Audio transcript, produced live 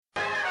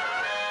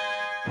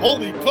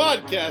Holy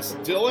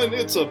podcast, Dillon!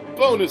 It's a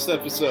bonus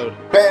episode.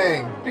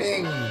 Bang!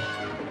 Bing!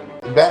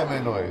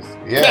 Batman noise.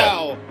 Yeah.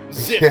 Pow!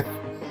 Zip!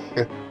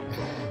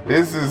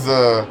 This is,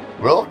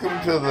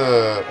 welcome to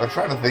the... I'm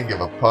trying to think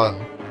of a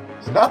pun.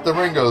 It's not the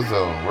Ringo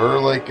Zone. We're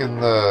like in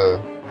the...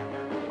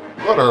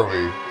 What are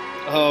we?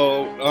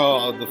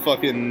 The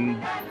fucking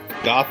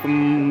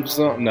Gotham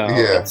zone? No,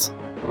 Yeah.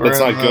 that's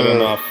not good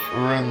enough.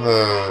 We're in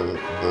the...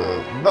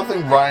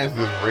 Nothing rhymes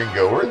with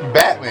Ringo. We're in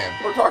Batman.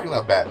 We're talking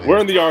about Batman. We're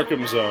in the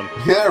Arkham zone.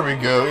 There we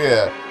go,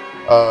 yeah.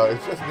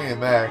 It's just me and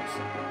Max.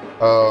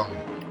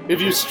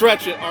 If you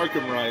stretch it,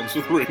 Arkham rhymes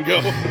with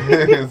Ringo.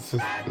 It's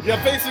just...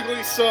 Yeah,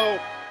 basically, so,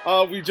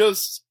 we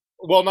just...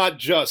 Well, not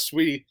just.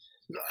 We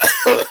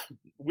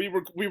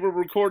were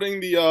recording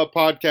the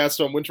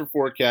podcast on Winter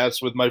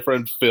Forecast with my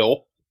friend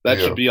Phil. That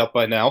should be up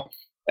by now.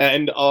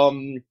 And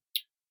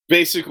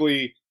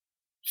basically,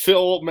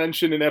 Phil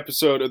mentioned an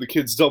episode of the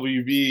Kids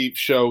WB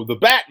show, The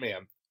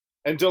Batman.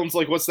 And Dylan's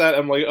like, what's that?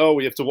 I'm like, oh,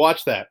 we have to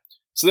watch that.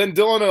 So then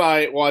Dylan and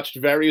I watched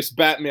various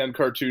Batman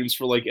cartoons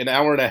for like an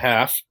hour and a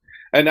half.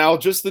 And now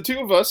just the two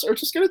of us are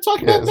just going to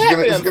talk about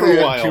Batman it's for gonna a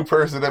be while. A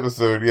two-person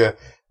episode, yeah.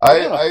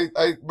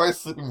 I my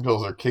sleeping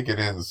pills are kicking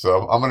in,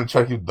 so I'm gonna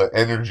try to keep the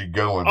energy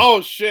going.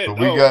 Oh shit! So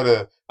we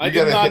gotta. I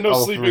did not know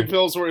sleeping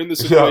pills were in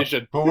this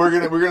equation. But we're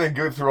gonna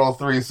go through all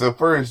three. So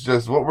first,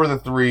 just what were the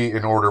three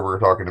in order we're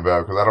talking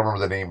about? Because I don't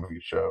remember the name of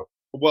each show.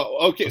 Well,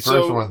 okay, the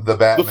first one was The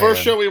Batman. The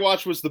first show we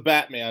watched was The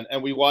Batman,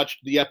 and we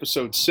watched the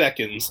episode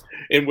Seconds,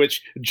 in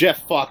which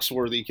Jeff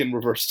Foxworthy can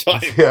reverse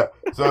time. Yeah,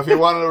 so if you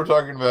want to know what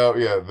we're talking about,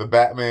 The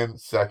Batman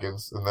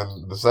Seconds, and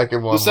then the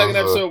second one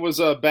episode was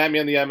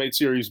Batman the Animated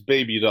Series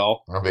Baby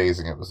Doll.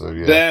 Amazing episode,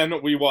 yeah.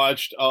 Then we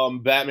watched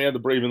Batman the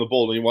Brave and the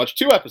Bold, and we watched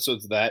two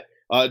episodes of that,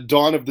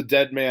 Dawn of the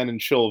Dead Man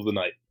and Chill of the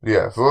Night.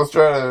 Yeah, so let's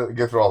try to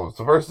get through all of them.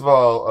 So first of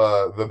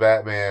all, The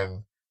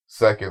Batman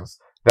Seconds.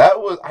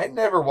 I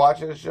never watched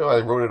this show. I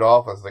wrote it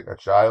off as like a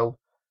child.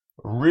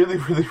 Really,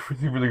 really,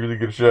 really, really, really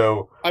good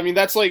show. I mean,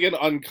 that's like an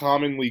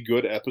uncommonly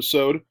good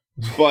episode.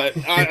 But,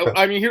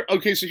 I mean,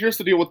 so here's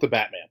the deal with The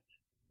Batman.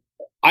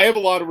 I have a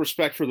lot of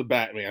respect for The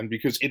Batman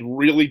because it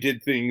really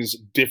did things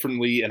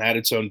differently and at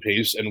its own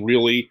pace and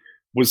really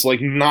was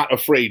like not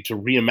afraid to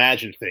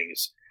reimagine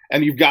things.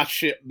 And you've got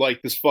shit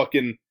like this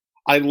fucking...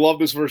 I love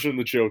this version of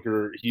the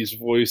Joker. He's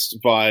voiced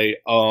by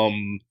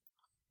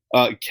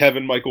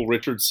Kevin Michael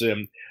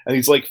Richardson. And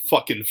he's like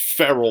fucking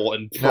feral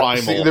and primal.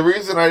 Now, see, the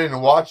reason I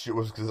didn't watch it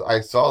was because I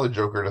saw the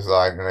Joker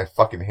design and I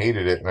fucking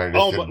hated it. And I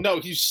just didn't... no,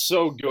 he's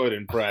so good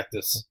in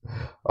practice.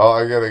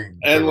 I gotta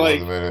and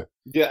like, a minute.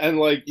 Yeah, and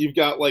like you've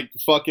got like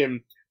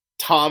fucking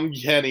Tom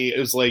Kenny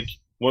is like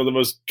one of the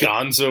most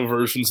gonzo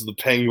versions of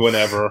the Penguin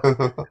ever,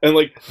 and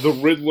like the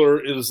Riddler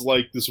is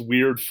like this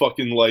weird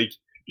fucking like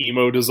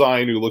emo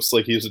design who looks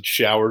like he hasn't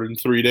showered in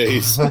 3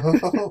 days.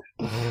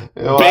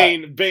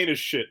 Bane is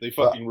shit. They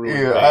fucking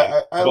ruined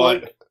Bane.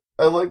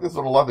 I like this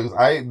one a lot because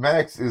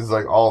Max is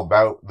like all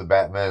about the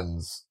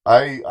Batmans.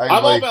 I'm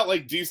all about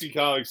like DC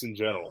Comics in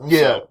general.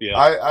 Yeah, so, yeah.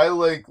 I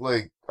like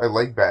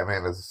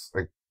Batman as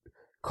like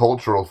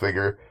cultural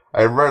figure.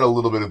 I read a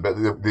little bit about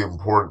the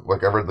important,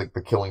 like I read like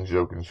the Killing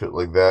Joke and shit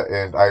like that,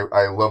 and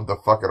I love the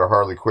fuck out of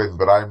Harley Quinn,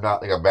 but I'm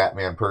not like a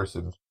Batman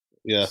person.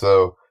 Yeah.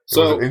 So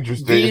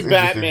interesting. The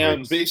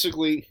Batman,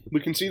 basically,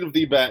 the conceit of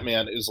the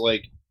Batman is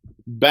like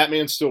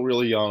Batman's still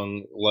really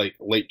young, like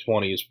late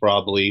 20s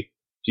probably.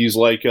 He's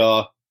like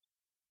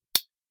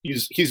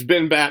He's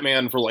been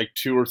Batman for like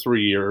 2 or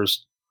 3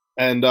 years,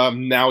 and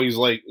now he's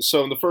like,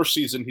 so in the first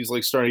season he's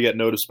like starting to get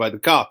noticed by the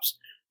cops,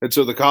 and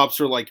so the cops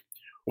are like,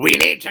 we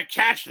need to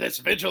catch this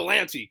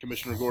vigilante.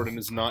 Commissioner Gordon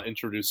is not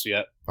introduced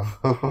yet.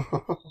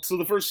 So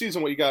the first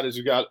season, what you got is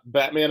you got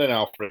Batman and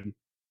Alfred,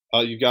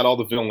 you got all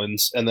the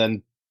villains, and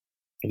then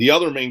the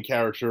other main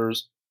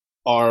characters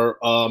are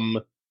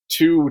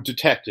 2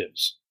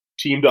 detectives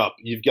teamed up.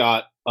 You've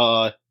got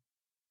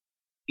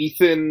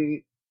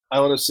Ethan, I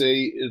want to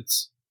say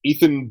it's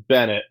Ethan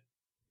Bennett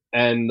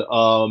and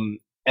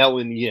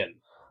Ellen Yin.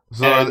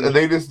 So are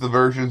they just the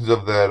versions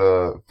of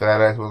that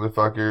fat ass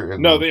motherfucker?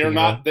 No, they are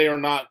not. They are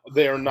not.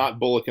 They are not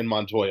Bullock and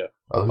Montoya.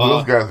 Oh,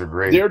 those guys are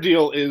great. Their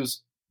deal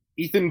is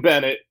Ethan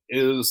Bennett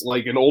is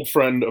like an old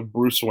friend of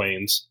Bruce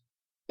Wayne's,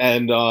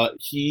 and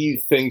he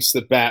thinks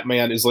that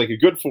Batman is like a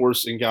good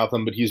force in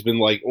Gotham, but he's been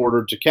like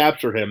ordered to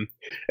capture him.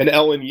 And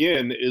Ellen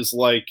Yin is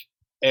like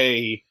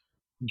a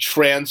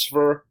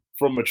transfer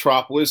from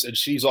Metropolis, and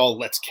she's all,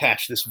 let's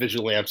catch this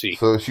vigilante.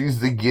 So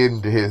she's the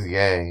yin to his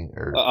yang.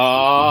 There you go.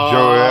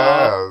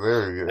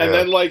 And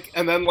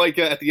then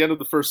at the end of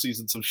the first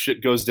season, some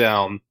shit goes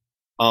down.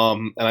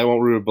 And I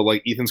won't ruin it, but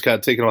like Ethan's kind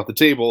of taken off the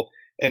table,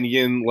 and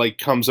Yin like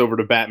comes over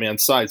to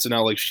Batman's side. So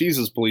now like she's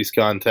his police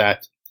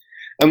contact.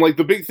 And like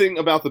the big thing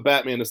about the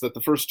Batman is that the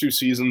first 2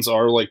 seasons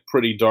are like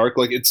pretty dark.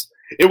 Like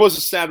it was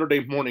a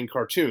Saturday morning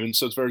cartoon,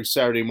 so it's very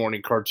Saturday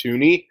morning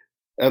cartoony.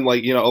 And,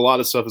 like, you know, a lot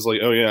of stuff is like,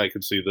 oh, yeah, I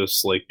could see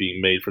this, like,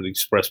 being made for the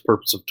express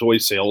purpose of toy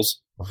sales.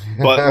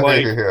 But,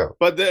 like,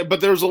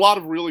 but there's a lot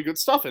of really good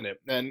stuff in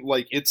it. And,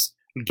 like, it's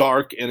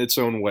dark in its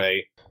own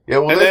way. Yeah,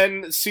 well, and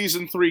then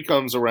season 3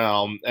 comes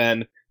around,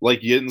 and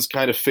like Yin's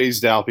kind of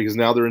phased out because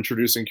now they're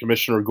introducing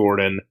Commissioner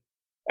Gordon,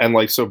 and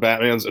like so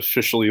Batman's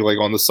officially like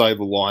on the side of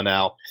the law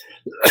now.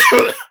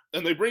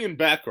 And they bring in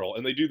Batgirl,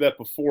 and they do that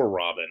before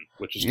Robin,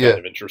 which is kind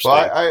of interesting.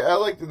 Well, I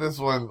liked this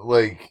one,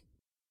 like,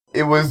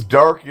 it was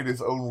dark in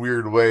its own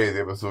weird way, the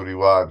episode we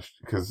watched,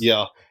 because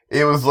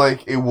it was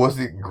like, it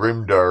wasn't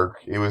grimdark,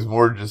 it was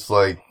more just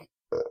like,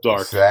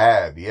 dark.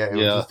 Sad, it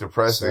was just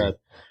depressing.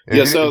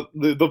 So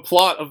the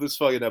plot of this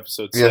fucking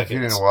episode, if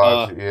you didn't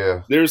watch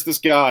it, there's this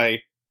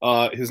guy,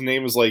 his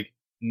name is like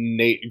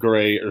Nate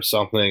Gray or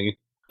something.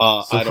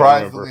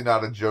 Surprisingly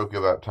not a joke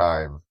about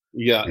time.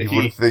 Yeah. You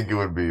wouldn't think it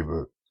would be,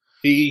 but...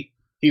 He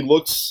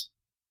looks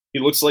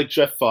like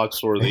Jeff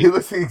Foxworthy. He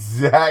looks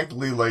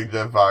exactly like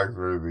Jeff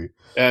Foxworthy.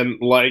 And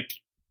like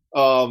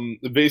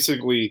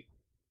basically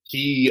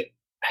he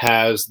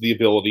has the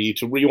ability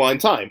to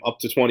rewind time up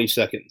to 20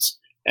 seconds.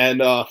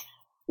 And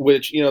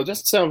which,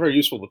 doesn't sound very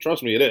useful, but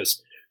trust me, it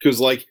is.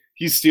 Because like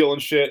he's stealing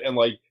shit and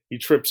like he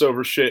trips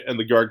over shit and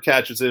the guard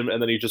catches him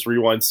and then he just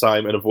rewinds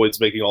time and avoids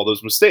making all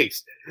those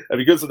mistakes. And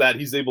because of that,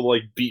 he's able to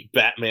like beat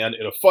Batman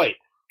in a fight.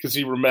 Because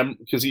he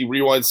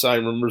rewinds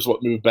time, remembers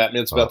what move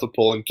Batman's about to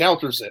pull, and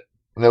counters it.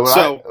 Now, what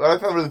I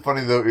found really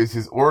funny though is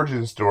his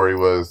origin story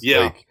was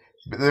like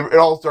it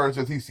all starts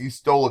with he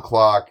stole a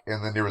clock,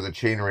 and then there was a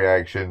chain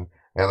reaction,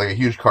 and like a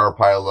huge car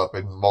pile up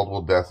and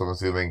multiple deaths. I'm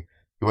assuming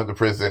he went to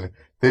prison.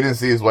 They didn't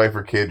see his wife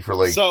or kid for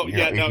like 18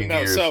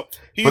 years. So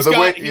he's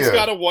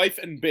got a wife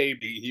and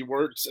baby. He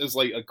works as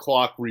like a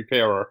clock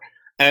repairer,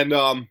 and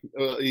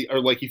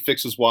he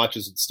fixes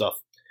watches and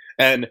stuff,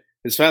 and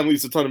his family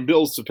has a ton of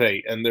bills to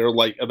pay, and they're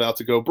like about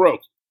to go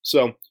broke.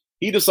 So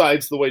he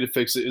decides the way to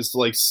fix it is to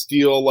like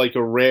steal like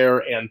a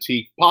rare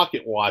antique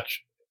pocket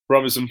watch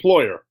from his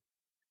employer.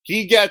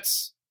 He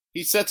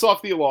sets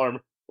off the alarm,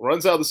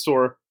 runs out of the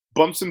store,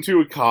 bumps into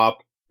a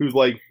cop who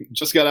like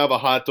just got out of a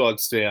hot dog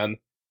stand,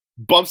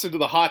 bumps into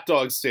the hot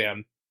dog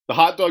stand. The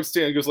hot dog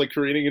stand goes like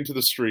careening into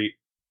the street.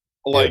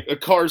 Like a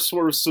car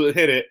swerves to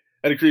hit it,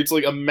 and it creates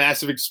like a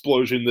massive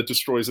explosion that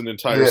destroys an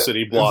entire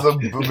city block.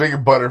 It's a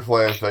big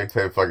butterfly effect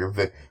type fucking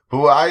thing. But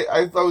what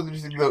I thought was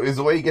interesting though is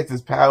the way he gets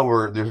his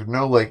power. There's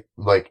no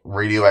like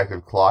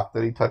radioactive clock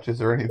that he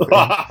touches or anything.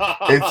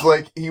 It's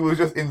like he was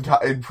just in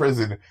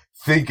prison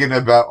thinking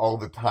about all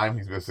the time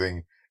he's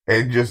missing,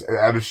 and just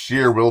out of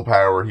sheer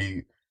willpower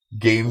he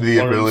gained the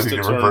ability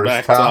to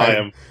reverse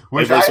time.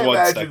 Which I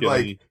imagine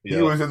like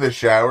he was in the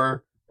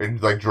shower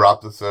and like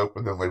dropped the soap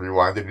and then like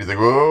rewind it. And he's like,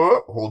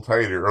 whoa, hold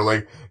tighter. Or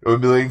like a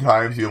million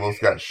times he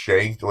almost got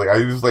shanked. Like I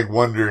just like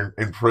wonder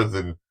in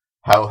prison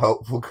how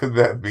helpful could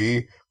that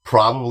be?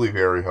 Probably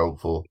very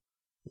helpful.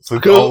 So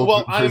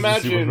I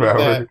imagine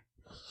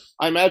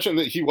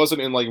that he wasn't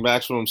in like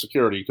maximum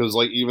security because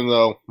like even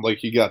though like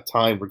he got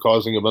time for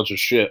causing a bunch of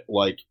shit,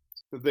 like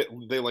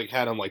they like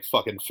had him like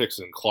fucking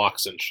fixing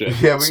clocks and shit.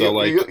 Yeah, but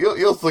so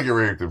you'll still get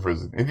raped in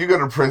prison if you go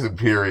to prison.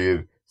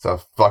 Period. It's a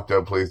fucked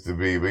up place to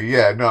be. But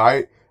yeah, no,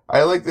 I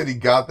like that he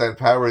got that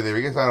power there.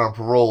 He gets out on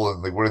parole,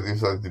 and like, what does he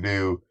decide to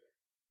do?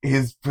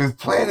 His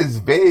plan is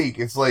vague.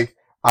 It's like,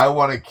 I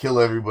want to kill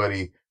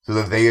everybody so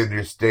that they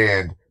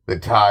understand the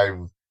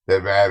time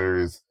that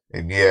matters.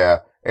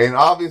 And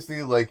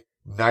obviously, like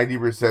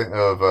 90%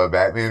 of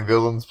Batman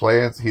villains'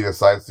 plans, he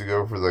decides to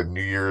go for the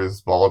New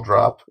Year's ball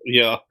drop.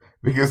 Yeah.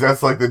 Because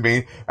that's like the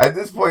main. At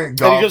this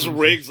point, and he just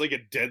rigs like a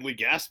deadly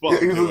gas bomb.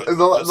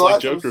 The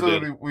last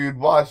episode we had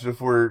watched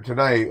before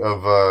tonight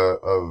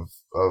of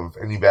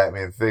any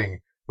Batman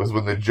thing was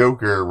when the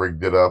Joker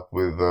rigged it up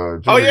with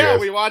Joker gas.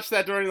 We watched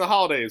that during the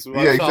holidays. We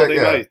watched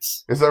holiday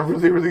nights. It's a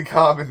really, really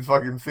common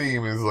fucking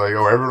theme. Is like,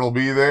 everyone will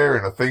be there,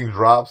 and a thing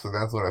drops, and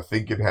that's when a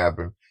thing can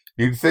happen.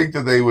 You'd think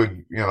that they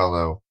would,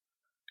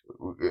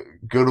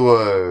 go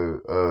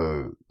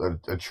to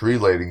a tree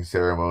lighting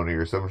ceremony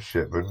or some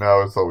shit, but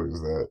no, it's always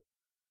that.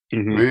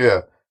 Mm-hmm. But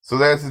yeah, so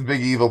that's his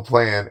big evil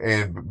plan,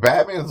 and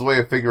Batman's way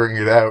of figuring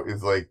it out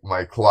is like,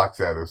 my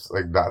clock's out of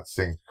like not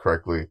synced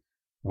correctly,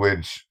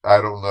 which I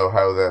don't know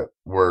how that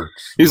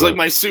works. He's like,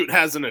 my suit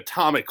has an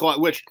atomic clock,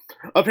 which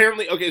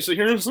apparently, okay, so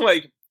here's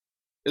like,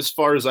 as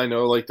far as I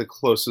know, like the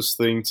closest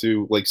thing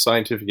to like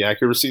scientific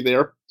accuracy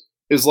there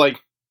is like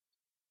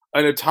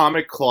an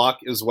atomic clock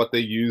is what they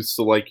use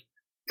to like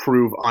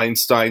prove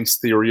Einstein's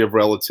theory of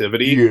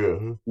relativity.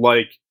 Yeah,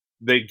 like.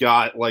 They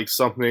got, like,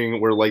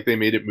 something where, like, they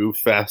made it move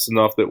fast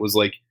enough that was,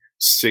 like,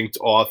 synced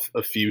off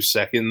a few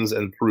seconds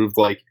and proved,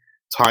 like,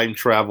 time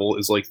travel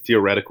is, like,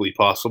 theoretically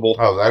possible.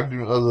 Oh, that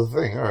was a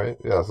thing. All right.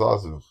 Yeah, that's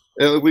awesome.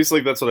 At least,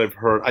 like, that's what I've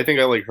heard. I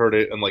think I, like, heard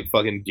it in, like,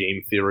 fucking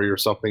game theory or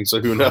something,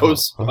 so who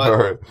knows? All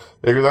right. Yeah,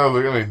 because that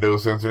was, like, made no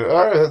sense. All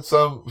right, that's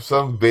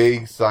some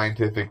vague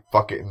scientific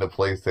fuck it into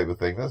place type of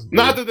thing. That's good.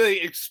 Not that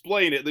they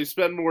explain it. They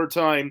spend more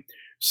time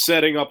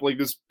setting up like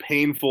this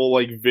painful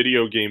like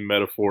video game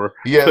metaphor.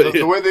 Yeah,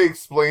 the way they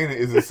explain it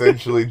is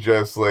essentially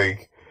just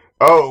like,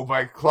 oh,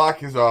 my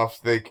clock is off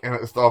sync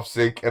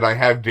and I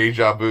have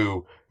deja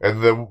vu.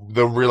 And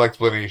the real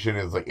explanation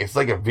is like, it's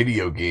like a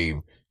video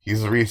game.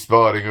 He's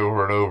respawning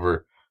over and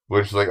over,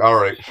 which like, all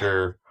right,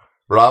 sure.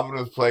 Robin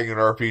was playing an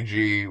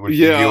RPG, which the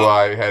Yeah.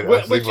 UI had a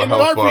Which single in an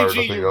health bar, RPG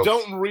nothing you else.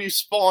 don't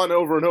respawn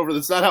over and over.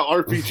 That's not how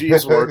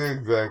RPGs work.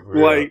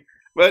 Exactly. Like,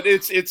 but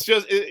it's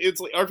just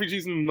it's like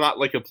RPGs not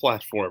like a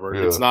platformer.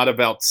 Yeah. It's not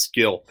about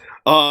skill.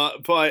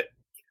 But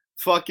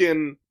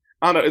fucking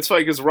I don't know. It's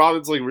funny because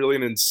Robin's like really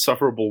an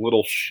insufferable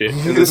little shit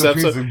in this He's a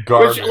episode. piece of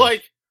garbage. Which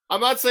like I'm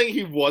not saying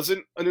he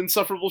wasn't an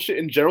insufferable shit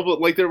in general, but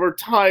like there were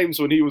times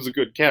when he was a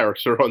good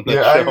character on that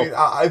show. I mean,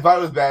 if I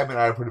was Batman,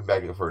 I'd put him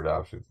back in for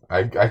adoption.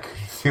 I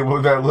couldn't see him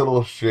with that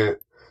little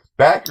shit.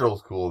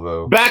 Batgirl's cool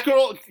though.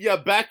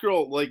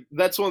 Batgirl, like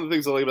that's one of the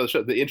things I like about the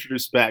show. They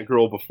introduced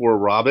Batgirl before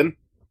Robin,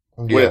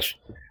 Yeah. which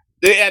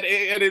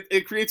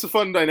it creates a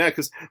fun dynamic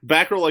because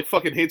Batgirl like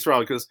fucking hates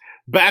Robin because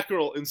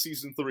Batgirl in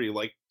season 3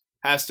 like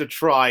has to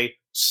try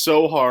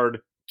so hard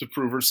to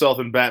prove herself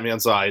in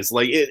Batman's eyes.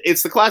 Like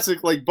it's the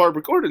classic like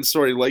Barbara Gordon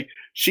story. Like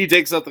she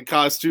takes out the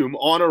costume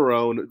on her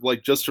own,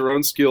 like just her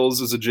own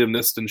skills as a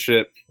gymnast and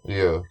shit.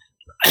 Yeah.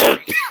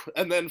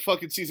 And then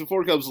fucking season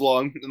 4 comes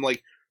along and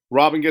like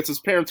Robin gets his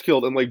parents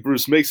killed and like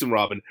Bruce makes him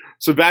Robin.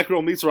 So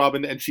Batgirl meets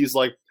Robin and she's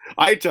like,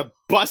 I had to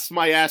bust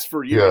my ass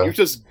for you. Yeah. You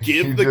just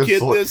give the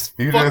kid this.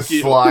 You Fuck just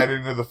you. slide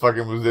into the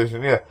fucking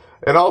position. Yeah.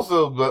 And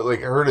also, but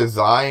like her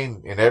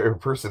design and her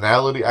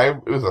personality,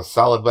 it was a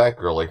solid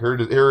Batgirl. Like her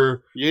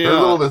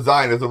little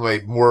design is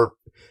like more,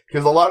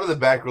 because a lot of the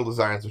Batgirl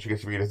designs when she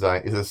gets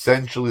redesigned is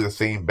essentially the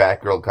same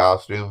Batgirl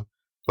costume,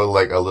 but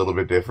like a little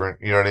bit different.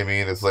 You know what I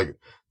mean? It's like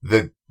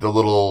the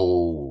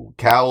little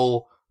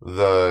cowl,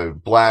 the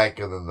black,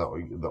 and then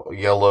the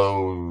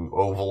yellow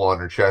oval on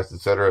her chest,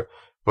 etc.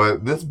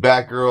 But this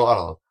Batgirl, I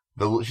don't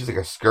know. She's like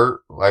a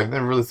skirt. I've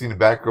never really seen a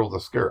Batgirl with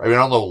a skirt. I mean, I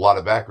don't know a lot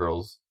of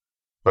Batgirls.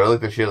 But I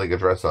like that she had like a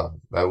dress on.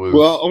 That was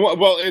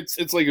well,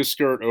 it's like a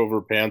skirt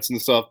over pants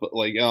and stuff, but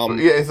like but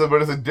it's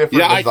a different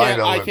design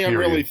element. I can't period.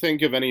 really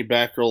think of any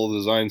Batgirl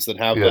designs that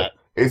have Yeah. that.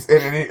 It's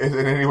in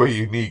any way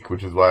unique,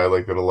 which is why I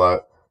liked it a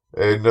lot.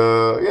 And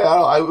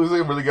it was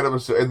like a really good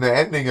episode. And the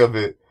ending of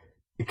it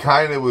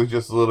kind of was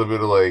just a little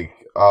bit of like,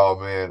 oh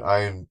man,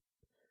 I'm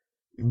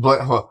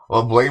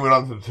blaming it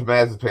on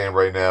Tomazepam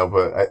right now,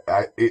 but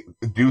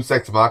Deus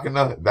Ex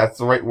Machina, that's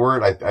the right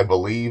word, I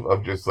believe,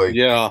 of just like,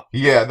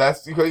 okay,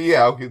 that's, he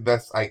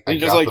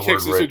just like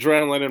kicks his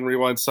adrenaline and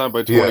rewinds time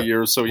by 20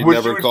 years, so he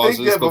never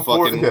causes the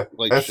fucking,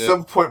 like, at shit.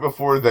 some point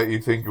before that, you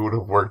think it would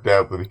have worked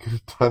out, that he could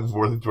have done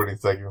more than 20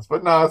 seconds,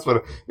 but no, that's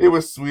what, it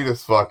was sweet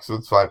as fuck, so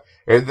it's fine.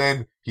 And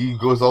then he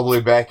goes all the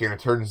way back, and it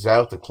turns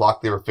out the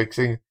clock they were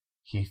fixing,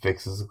 he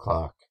fixes the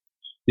clock.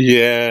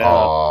 Yeah.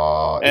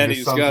 Aww, and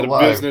he's got a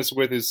business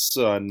with his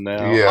son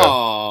now. Yeah.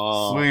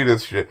 Aww. Sweet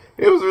as shit.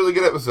 It was a really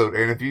good episode.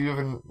 And if you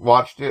haven't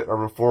watched it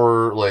or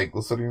before like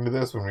listening to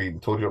this when we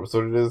told you what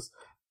episode it is,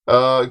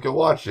 go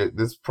watch it.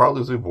 This probably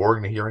was really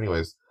boring to hear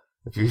anyways.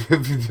 If you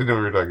didn't know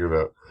what we were talking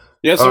about.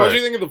 Yeah, so what do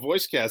you think of the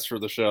voice cast for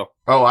the show?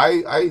 Oh,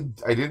 I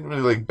didn't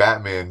really like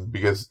Batman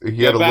because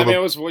he had a Batman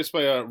little... was voiced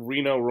by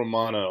Reno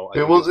Romano.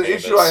 The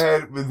issue I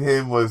had with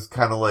him was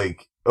kind of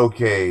like,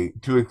 okay,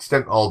 to an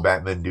extent all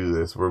Batmen do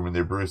this, where when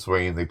they're Bruce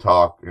Wayne, they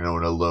talk, in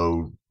a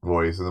low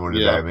voice, and then when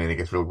they're Batman, it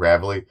gets real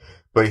gravelly.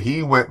 But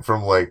he went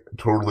from, like,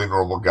 totally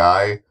normal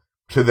guy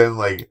to then,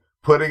 like,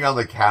 putting on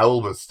the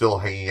cowl, but still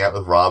hanging out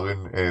with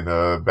Robin and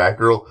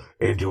Batgirl,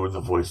 and doing the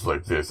voice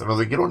like this. And I was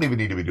like, you don't even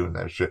need to be doing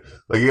that shit.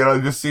 Like,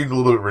 it just seemed a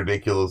little bit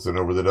ridiculous and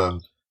over the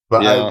done.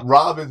 But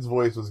Robin's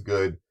voice was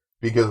good,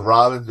 because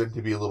Robin's meant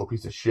to be a little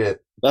piece of shit,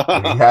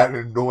 and he had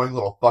an annoying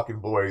little fucking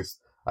voice.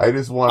 I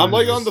just wanted I'm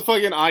like on the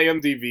fucking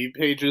IMDb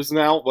pages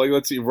now. Like,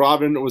 let's see,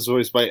 Robin was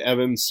voiced by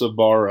Evan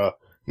Sabara.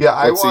 Yeah,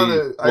 I just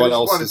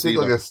want to take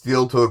like a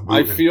steel-toed boot.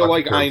 I feel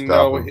like I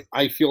know.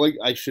 I feel like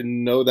I should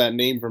know that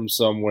name from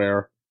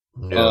somewhere.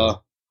 Yeah.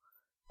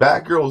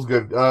 Batgirl was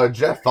good.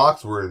 Jeff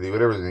Foxworthy,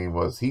 whatever his name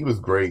was, he was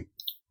great.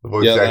 The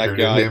voice actor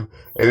did him,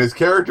 and his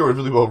character was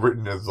really well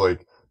written. As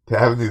like to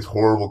having these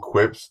horrible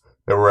quips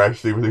that were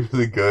actually really,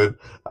 really good.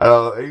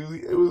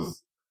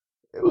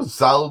 It was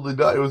solidly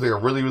done. It was like a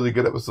really, really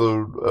good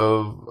episode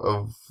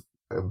of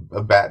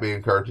a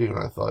Batman cartoon.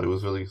 I thought it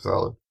was really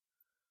solid.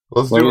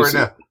 Let's do it right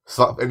now.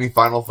 So, any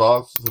final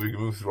thoughts so we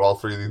can move through all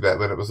 3 of these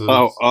Batman episodes?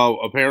 Oh!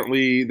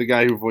 Apparently, the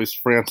guy who voiced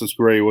Francis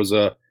Gray was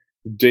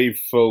Dave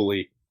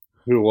Foley,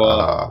 who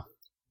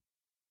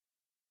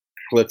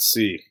let's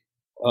see,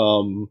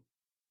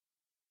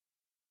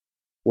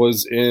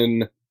 was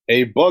in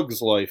A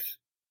Bug's Life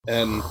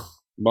and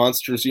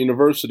Monsters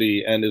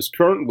University, and is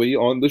currently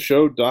on the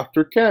show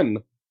Dr. Ken.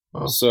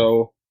 Oh.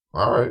 So,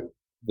 all right,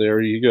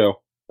 there you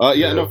go.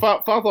 Final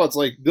thoughts,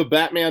 like the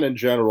Batman in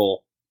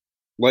general.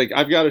 Like,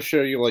 I've got to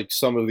show you like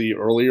some of the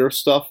earlier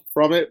stuff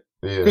from it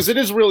because it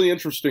is really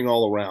interesting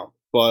all around.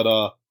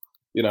 But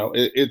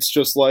it's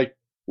just like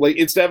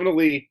it's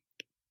definitely.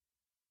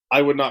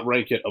 I would not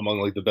rank it among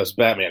like the best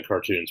Batman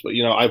cartoons, but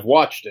I've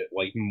watched it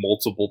like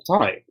multiple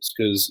times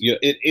because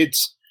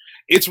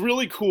it's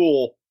really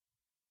cool.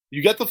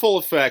 You get the full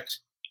effect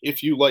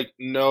if you like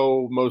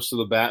know most of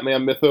the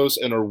Batman mythos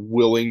and are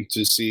willing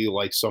to see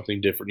like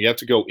something different. You have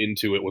to go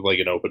into it with like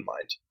an open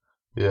mind.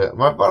 Yeah,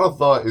 my final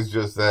thought is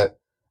just that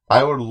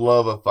I would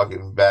love a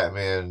fucking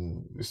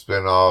Batman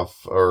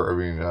spin-off, or,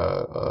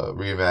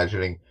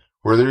 reimagining,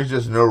 where there's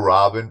just no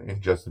Robin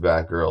and just a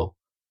Batgirl.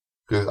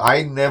 Because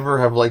I never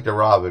have liked a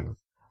Robin.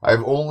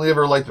 I've only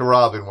ever liked a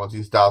Robin once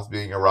he stops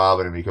being a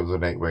Robin and becomes a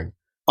Nightwing.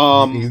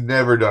 Um, He's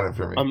never done it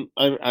for me.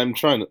 I'm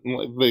trying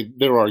to.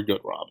 There are good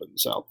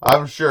Robins out there.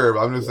 I'm sure, but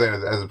I'm just saying,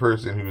 as a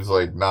person who's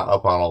like not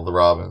up on all the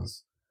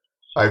Robins,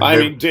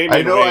 Damian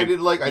I know Wayne. I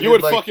did like. You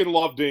would fucking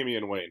love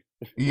Damian Wayne.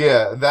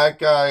 Yeah, that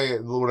guy.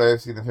 What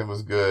I've seen of him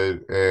was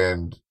good,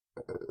 and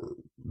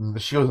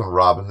she wasn't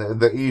Robin.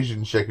 The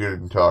Asian chick who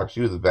didn't talk.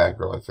 She was a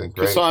Batgirl, I think,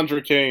 right?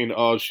 Cassandra Cain.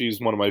 Oh, she's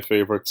one of my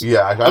favorites.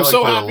 Yeah, I'm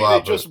so her happy a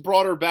lot, they just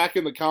brought her back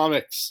in the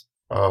comics.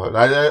 I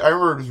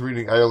remember just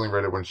reading. I only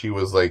read it when she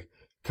was like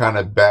kind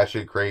of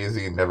batshit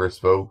crazy and never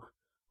spoke,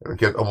 and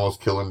kept almost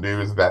killing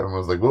dudes. Batman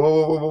was like, whoa,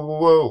 whoa, whoa, whoa,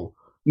 whoa.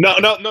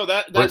 No.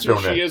 That's who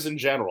she is in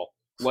general.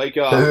 Like,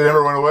 they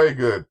never went away.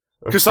 Good.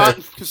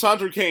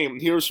 Cassandra Cain.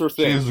 Here's her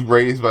thing. She was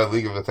raised by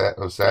League of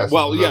Assassins.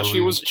 Well, yeah,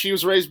 she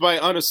was raised by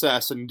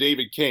unassassin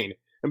David Kane,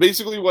 and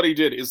basically what he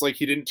did is like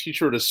he didn't teach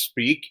her to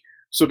speak.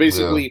 So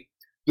basically,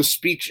 the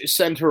speech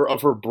center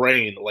of her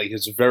brain like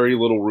has very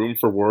little room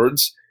for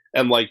words,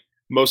 and like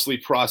mostly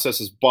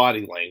processes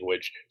body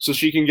language, so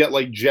she can get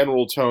like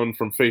general tone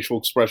from facial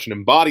expression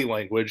and body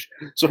language.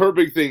 So her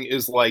big thing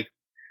is like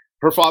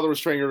her father was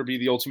training her to be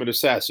the ultimate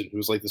assassin, who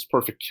was like this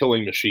perfect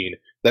killing machine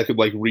that could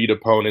like read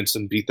opponents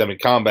and beat them in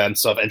combat and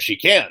stuff, and she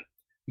can.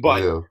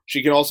 But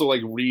she can also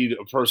like read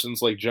a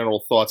person's like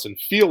general thoughts and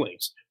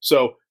feelings.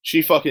 So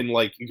she fucking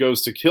like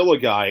goes to kill a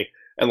guy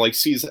and like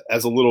sees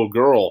as a little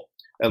girl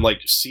and like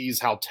sees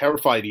how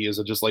terrified he is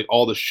of just like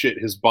all the shit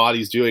his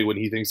body's doing when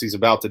he thinks he's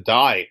about to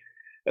die.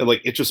 And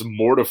like it just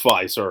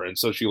mortifies her, and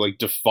so she like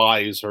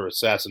defies her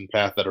assassin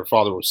path that her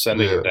father was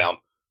sending her down.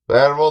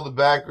 Out of all the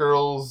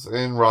Batgirls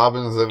and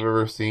Robins I've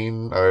ever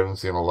seen, I haven't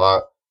seen a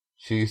lot.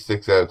 She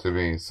sticks out to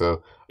me.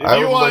 So if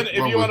you want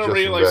to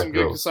read like some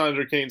good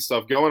Cassandra Cain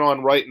stuff going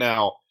on right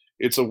now,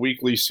 it's a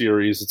weekly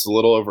series. It's a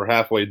little over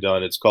halfway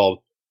done. It's called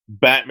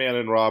Batman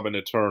and Robin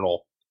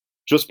Eternal.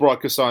 Just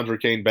brought Cassandra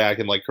Cain back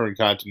in like current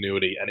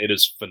continuity, and it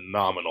is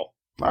phenomenal.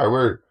 All right,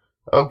 we're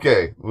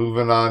okay.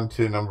 Moving on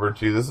to number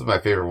 2. This is my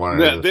favorite one.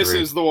 Yeah, this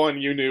is the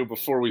one you knew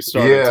before we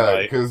started.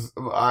 Yeah, because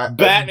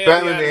Batman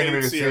the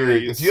animated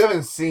series. If you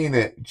haven't seen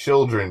it,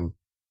 children,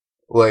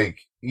 like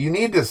you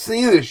need to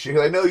see this shit.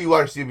 I know you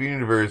watch TV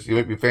Universe. You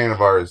might be a fan of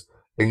ours,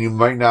 and you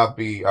might not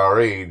be our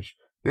age.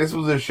 This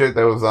was the shit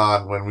that was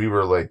on when we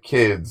were like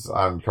kids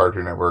on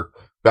Cartoon Network.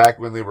 Back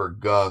when they were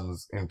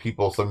guns and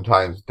people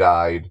sometimes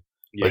died.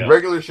 Yeah. Like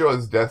regular show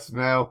has deaths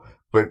now,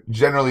 but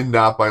generally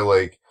not by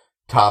like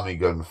Tommy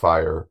gun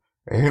fire.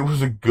 And it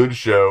was a good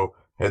show.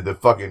 Had the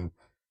fucking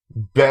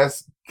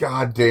best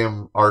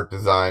goddamn art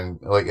design.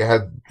 Like it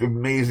had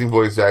amazing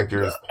voice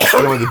actors.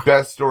 One of the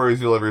best stories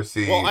you'll ever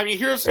see. Well, I mean,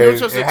 here's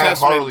just a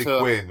testament Harley to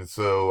Quinn.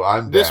 So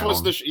I'm this down.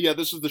 was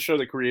this was the show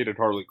that created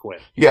Harley Quinn.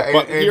 Yeah,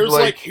 but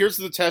here's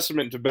the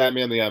testament to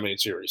Batman the Animated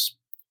Series.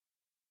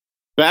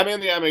 Batman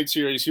the Animated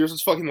Series. Here's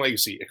its fucking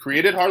legacy. It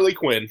created Harley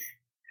Quinn.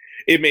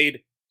 It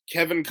made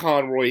Kevin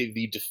Conroy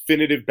the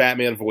definitive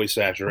Batman voice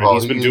actor, and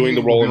he's been doing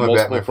the role in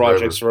multiple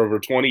projects for over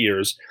 20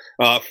 years.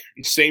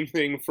 Same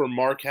thing for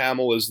Mark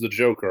Hamill as the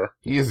Joker.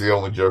 He is the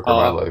only Joker in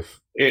my life.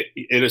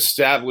 It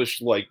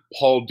established like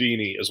Paul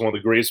Dini as one of the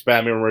greatest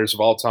Batman writers of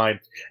all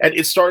time, and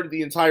it started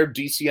the entire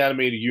DC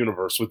animated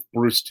universe with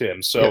Bruce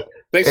Timm. So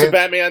thanks to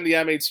Batman the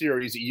Animated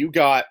Series, you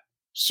got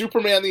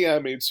Superman the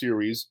Animated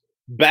Series,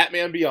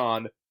 Batman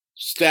Beyond,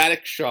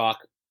 Static Shock,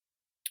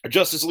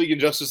 Justice League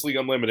and Justice League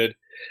Unlimited,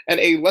 and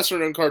a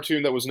lesser-known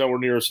cartoon that was nowhere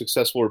near as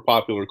successful or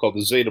popular called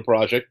the Zeta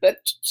Project.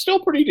 That's still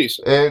pretty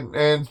decent.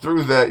 And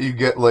through that, you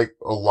get like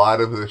a lot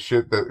of the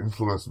shit that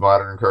influenced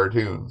modern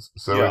cartoons.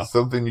 So it's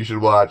something you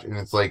should watch, and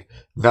it's like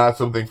not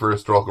something for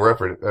historical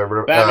reference.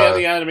 Batman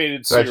the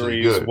Animated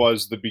Series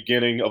was the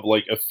beginning of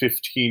like a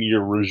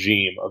 15-year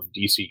regime of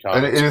DC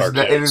Comics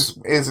cartoons.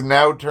 It is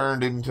now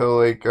turned into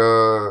like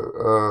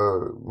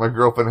my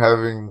girlfriend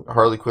having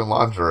Harley Quinn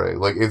lingerie.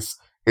 Like it's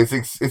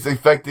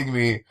affecting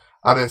me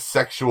on a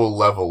sexual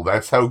level.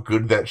 That's how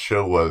good that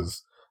show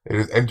was. It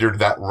has entered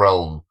that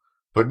realm.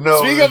 But no,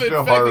 speaking of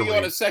infecting you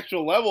on a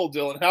sexual level,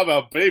 Dillon, how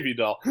about Baby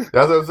Doll? That's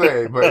what I'm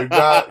saying, but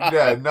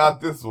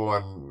not this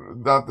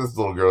one, not this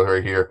little girl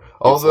right here.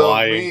 Although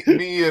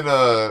me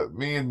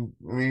and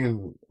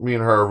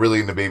her are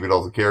really into Baby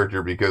Doll as a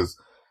character because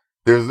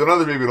there's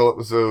another Baby Doll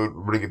episode.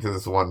 We're gonna get to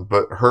this one,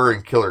 but her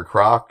and Killer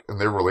Croc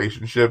and their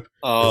relationship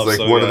is like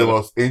one of the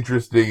most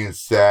interesting and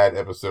sad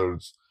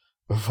episodes.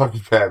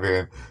 Fucking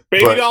Batman.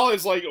 Baby Doll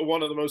is like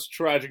one of the most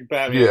tragic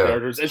Batman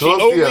characters, and she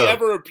only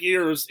ever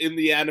appears in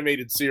the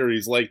animated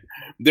series. Like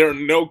there are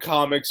no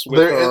comics with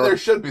her, and there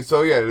should be.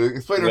 So to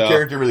explain her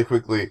character really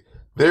quickly.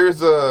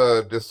 There's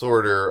a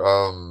disorder.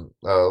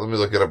 Let me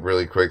look it up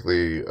really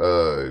quickly.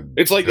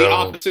 It's like the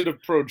opposite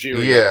of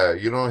progeria. Yeah,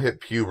 you don't hit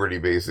puberty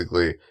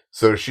basically.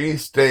 So she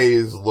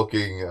stays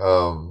looking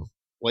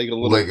like a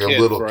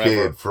little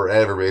kid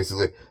forever,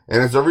 basically,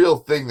 and it's a real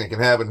thing that can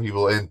happen to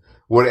people. And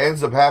what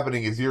ends up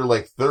happening is you're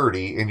like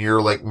 30 and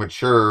you're like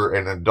mature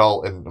and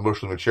adult and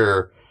emotionally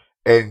mature,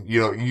 and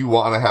you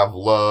want to have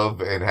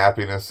love and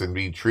happiness and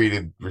be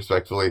treated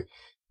respectfully,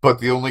 but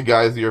the only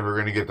guys you're ever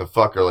going to get to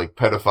fuck are like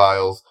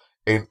pedophiles,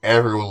 and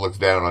everyone looks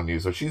down on you.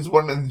 So she's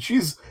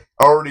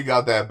already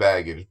got that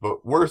baggage.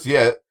 But worse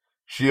yet,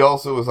 she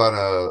also was on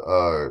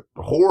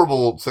a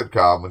horrible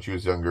sitcom when she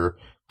was younger,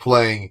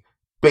 playing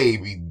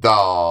Baby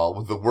Doll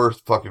with the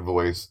worst fucking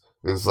voice.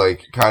 Is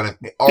like kind of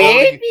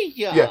already, Baby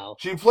Doll. yeah.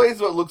 She plays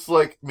what looks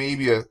like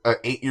maybe a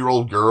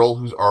 8-year-old girl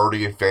who's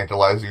already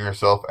infantilizing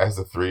herself as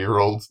a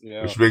 3-year-old,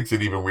 which makes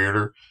it even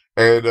weirder.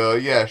 And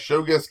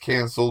show gets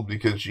canceled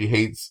because she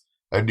hates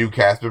a new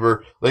cast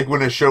member. Like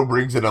when a show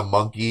brings in a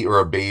monkey or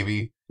a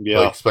baby,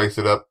 like spice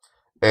it up.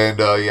 And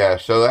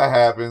so that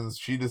happens.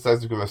 She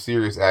decides to become a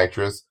serious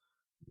actress.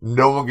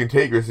 No one can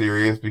take her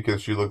serious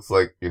because she looks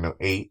like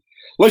 8.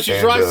 Like she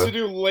tries to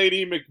do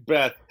Lady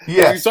Macbeth.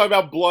 Yeah, she's talking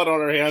about blood on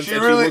her hands. She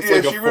really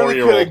could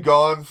have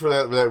gone for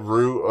that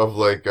route of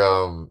like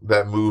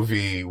that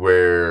movie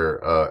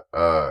where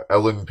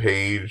Ellen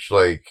Page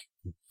like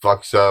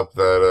fucks up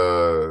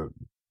that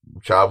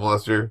child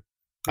molester.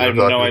 I have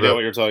no idea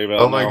what you're talking about.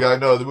 Oh my god,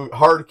 no! The movie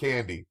Hard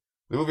Candy.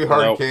 The movie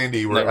Hard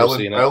Candy, where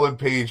Ellen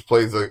Page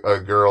plays a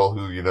girl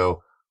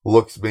who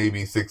looks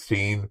maybe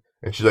 16,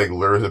 and she like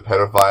lures a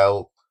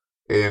pedophile.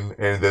 And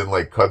then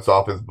like cuts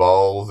off his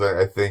balls.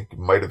 I think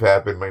might have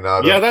happened, might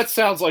not have. Yeah, that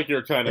sounds like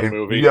your kind of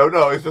movie.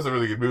 No, it's just a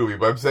really good movie.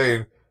 But I'm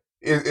saying,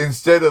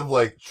 instead of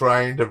like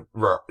trying to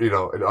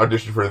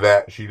audition for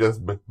that, she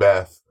does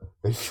Macbeth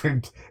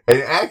and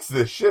acts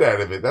the shit out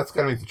of it. That's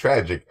kind of makes it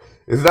tragic.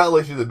 It's not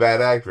like she's a bad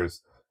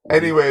actress.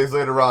 Anyways,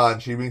 later on,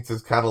 she meets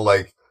this kind of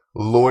like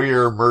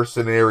lawyer,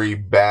 mercenary,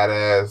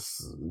 badass,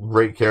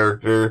 great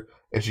character,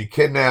 and she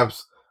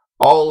kidnaps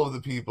all of the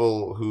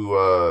people who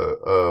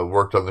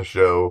worked on the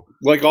show,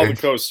 like all the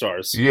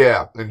co-stars,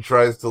 and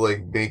tries to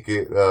like make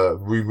it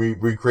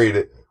recreate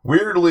it.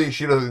 Weirdly,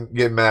 she doesn't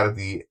get mad at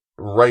the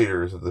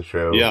writers of the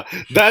show. Yeah,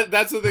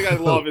 that's the thing I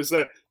love is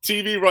that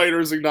TV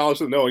writers acknowledge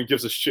that no one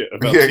gives a shit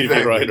about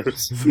TV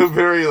writers. It's a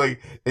very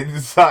like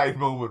inside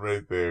moment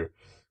right there.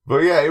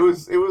 But yeah, it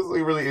was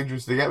like a really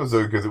interesting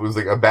episode because it was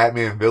like a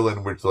Batman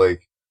villain, which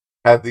like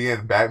at the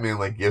end Batman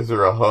like gives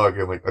her a hug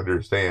and like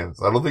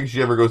understands. I don't think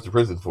she ever goes to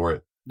prison for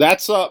it.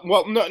 That's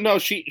no,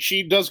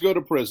 she does go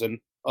to prison.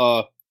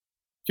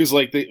 Because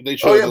like they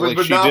showed that like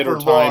she did her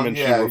time long. and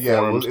she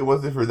reformed. It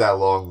wasn't for that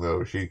long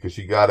though. Because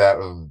she got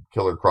out and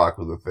Killer Croc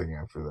was a thing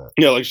after that.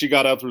 Yeah, like she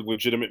got out through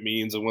legitimate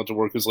means and went to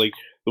work as like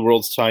the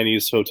world's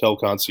tiniest hotel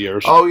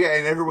concierge. Oh yeah,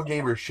 and everyone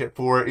gave her shit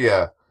for it.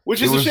 Yeah,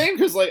 which is a shame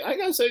because like I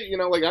gotta say,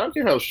 like I don't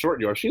care how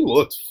short you are, she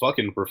looked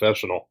fucking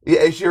professional.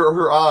 Yeah, and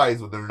her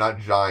eyes when they're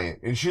not giant,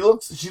 and she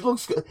looks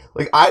good.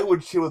 Like I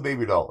would chill with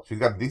Baby Doll. She's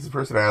got a decent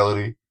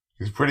personality.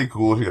 She's pretty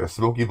cool. She got a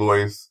smoky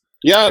voice.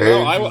 Yeah,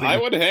 no, I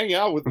would hang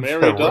out with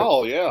Mary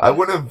Doll, yeah. I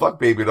wouldn't fuck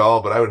Baby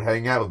Doll, but I would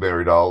hang out with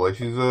Mary Doll. Like,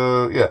 she's,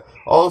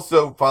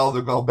 Also,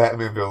 following all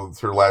Batman villains,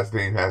 her last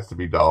name has to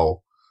be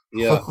Doll.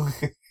 Yeah.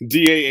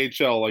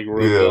 D-A-H-L, like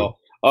Road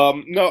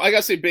Doll. No, I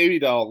gotta say Baby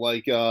Doll,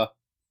 like,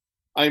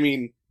 I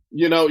mean,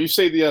 you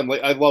say the end,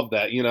 like, I love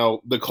that,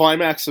 the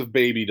climax of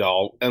Baby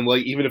Doll, and,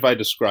 like, even if I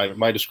describe it,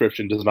 my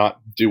description does not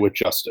do it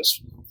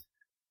justice.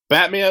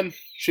 Batman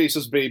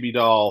chases Baby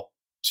Doll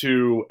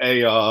to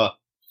a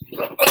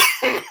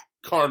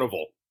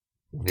carnival,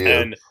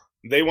 and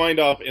they wind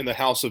up in the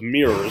House of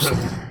Mirrors,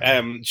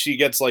 and she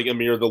gets like a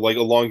mirror that like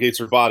elongates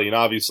her body, and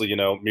obviously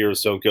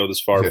mirrors don't go this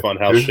far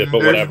funhouse shit,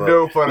 but whatever.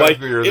 No like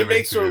it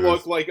makes her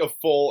look like a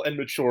full and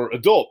mature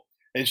adult,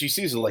 and she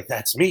sees it like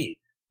that's me.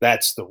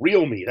 That's the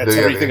real me. That's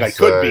everything I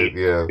could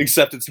be,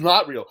 except it's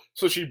not real.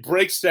 So she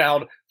breaks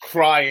down,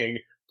 crying,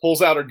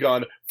 pulls out her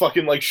gun,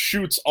 fucking like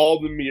shoots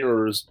all the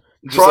mirrors.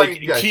 Just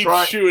keep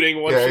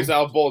shooting once she's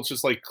out bold. It's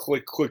just like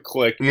click, click,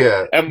 click.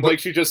 Yeah. And like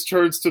she just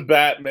turns to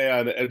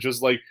Batman and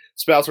just like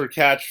spouts her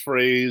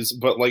catchphrase,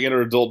 but like in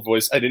her adult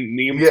voice. I didn't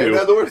need him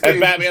to. And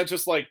Batman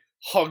just like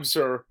hugs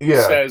her,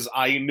 says,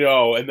 I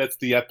know, and that's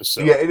the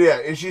episode.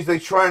 Yeah. And she's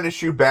like trying to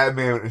shoot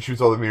Batman and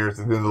shoots all the mirrors,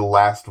 and then the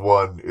last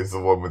one is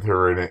the one with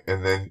her in it.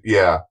 And then,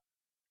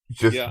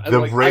 just the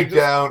like,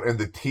 breakdown and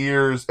the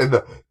tears and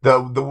the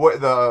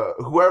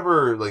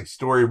whoever like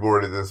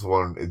storyboarded this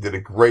one did a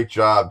great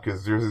job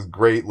because there's this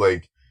great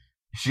like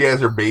she has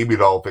her Baby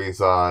Doll face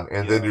on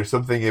and then there's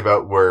something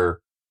about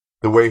where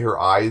the way her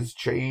eyes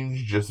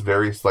change just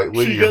very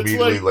slightly. You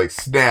immediately like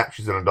snap.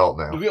 She's an adult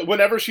now.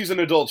 Whenever she's an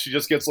adult, she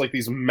just gets like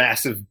these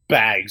massive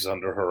bags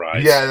under her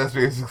eyes. Yeah, that's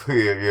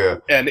basically it. Yeah,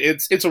 and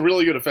it's a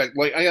really good effect.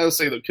 Like I gotta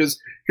say that because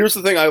here's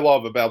the thing I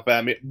love about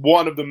Batman.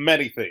 One of the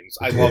many things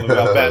I love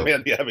about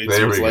Batman the Animated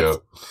Series. There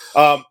we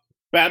go.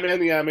 Batman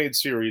the Animated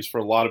Series for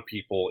a lot of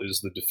people is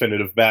the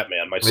definitive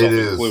Batman, myself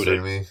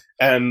included.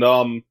 And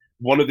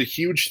one of the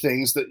huge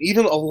things that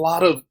even a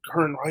lot of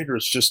current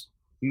writers just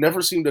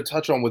never seem to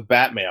touch on with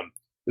Batman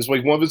is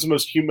like one of his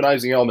most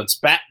humanizing elements.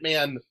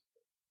 Batman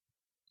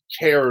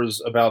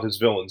cares about his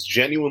villains,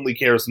 genuinely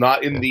cares,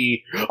 not in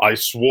the I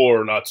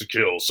swore not to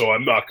kill, so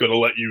I'm not going to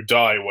let you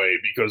die way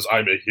because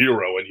I'm a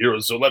hero and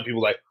heroes don't let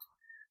people die.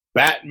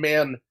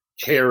 Batman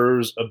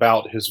cares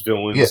about his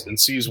villains and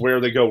sees where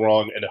they go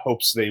wrong and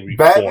hopes they reform.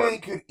 Batman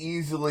could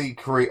easily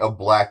create a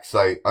black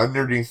site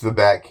underneath the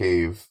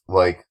Batcave,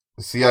 like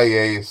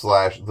CIA /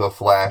 the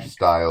Flash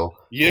style.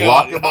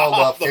 Lock them all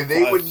up, and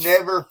they would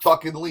never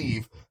fucking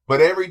leave.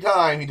 But every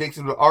time he takes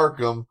them to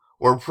Arkham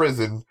or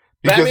prison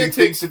because Batman he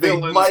thinks that they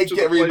might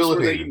get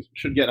rehabilitated. They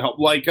should get help.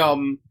 Like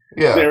and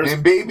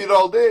Baby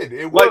Doll did.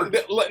 It worked.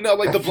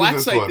 Like the black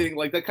site thing,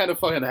 like that kind of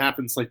fucking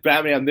happens. Like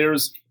Batman,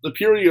 there's the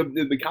period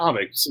in the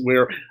comics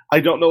where I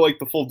don't know like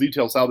the full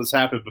details how this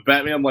happened, but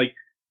Batman like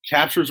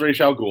captures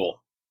Ra's al Ghul,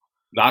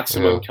 knocks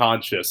him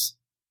unconscious,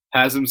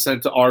 has him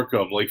sent to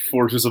Arkham, like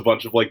forges a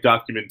bunch of like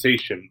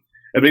documentation,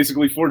 and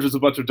basically forges a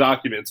bunch of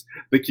documents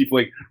that keep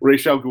like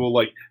Ra's al Ghul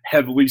like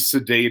heavily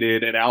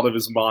sedated and out of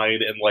his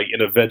mind and like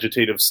in a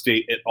vegetative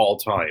state at all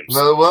times.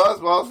 No, well,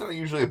 that's not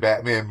usually a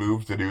Batman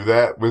move to do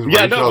that with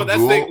Ra's al but that's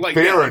Ghul. the thing, like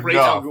Fair Ra's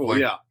al Ghul,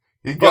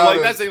 like, but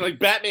like that's the thing, like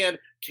Batman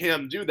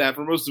can do that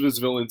for most of his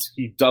villains.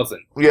 He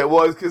doesn't. Yeah,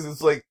 well, it's because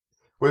it's like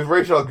with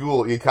Ra's al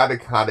Ghul, you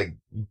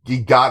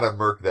gotta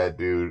murk that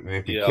dude, and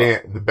if you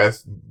can't,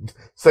 the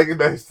second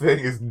best thing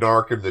is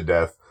narc him to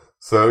death.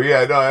 So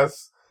yeah, no,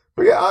 that's.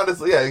 But yeah,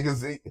 honestly, yeah,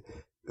 because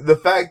the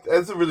fact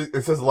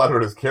it says a lot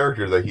about his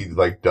character that he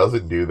like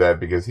doesn't do that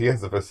because he has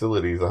the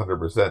facilities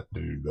 100% to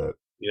do that.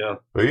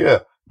 Yeah.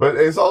 But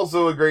it's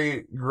also a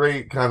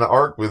great kind of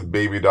arc with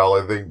Baby Doll.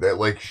 I think that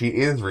like she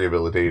is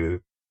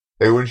rehabilitated,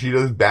 and when she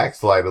does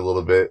backslide a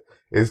little bit,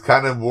 it's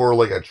kind of more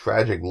like a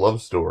tragic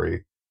love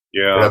story.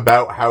 Yeah.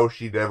 About how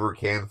she never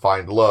can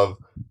find love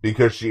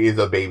because she is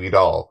a baby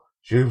doll.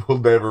 She will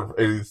never.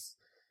 It's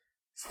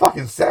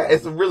fucking sad.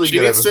 It's a really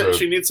good episode.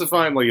 She needs to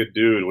find like a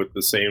dude with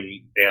the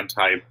same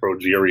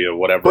anti-progeria,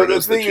 whatever. But the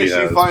thing is,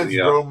 she finds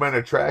grown men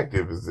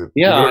attractive. Is it?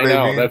 Yeah, I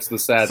know. That's the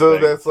sad thing. So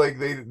that's like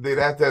they'd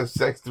have to have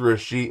sex through a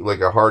sheet like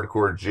a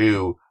hardcore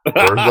Jew,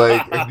 or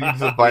like it needs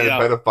to find a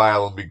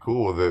pedophile and be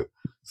cool with it.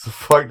 It's a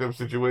fucked up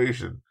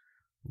situation.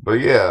 But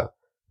yeah,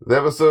 the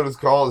episode is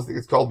called. I think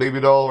it's called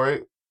Baby Doll,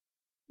 right?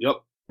 Yep.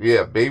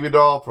 Yeah, Baby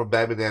Doll from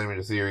Batman the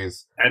Animated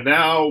Series. And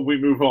now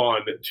we move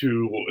on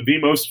to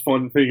the most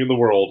fun thing in the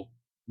world,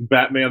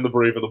 Batman the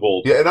Brave and the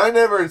Bold. Yeah, and I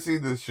never had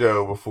seen this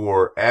show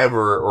before,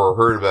 ever, or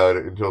heard about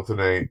it until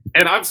tonight.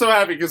 And I'm so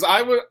happy, because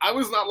I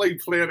was not, like,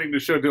 planning to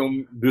show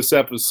Dillon this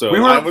episode. We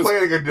weren't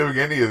planning on doing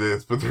any of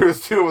this, but there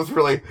was two of us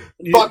were like,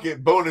 fuck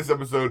it, bonus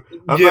episode.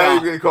 I'm not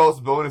even going to call this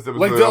a bonus episode.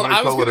 Like, Dillon,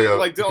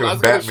 I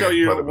was going to show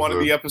you one of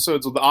the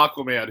episodes of the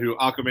Aquaman, who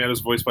Aquaman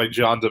is voiced by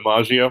John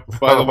DiMaggio,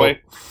 by the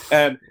way.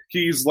 And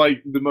he's,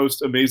 like, the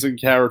most amazing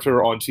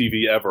character on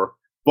TV ever.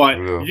 But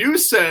you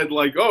said,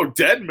 like, oh,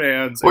 Dead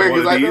Man's. Wait,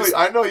 because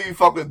I know you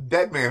fuck with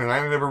Dead Man, and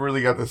I never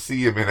really got to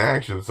see him in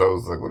action, so I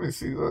was like, let me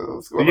see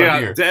what's going on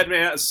here. Yeah, Dead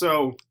Man.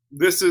 So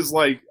this is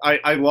like,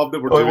 I love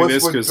that we're doing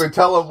this. So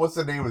tell them what's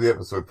the name of the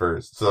episode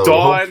first. So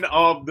Dawn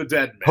of the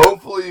Dead Man.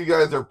 Hopefully you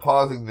guys are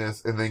pausing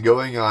this and then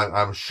going on,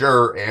 I'm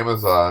sure,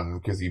 Amazon,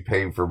 because you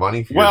paid for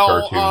money for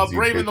your cartoons.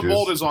 Brave and the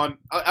Bold is on,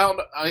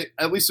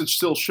 at least it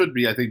still should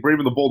be. I think Brave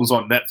and the Bold is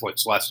on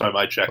Netflix last time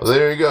I checked. Well,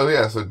 there you go.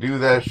 Yeah, so do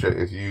that shit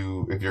if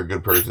you're a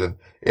good person.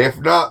 If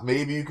not,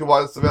 maybe you can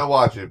watch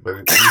it, but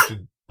you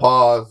should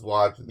pause,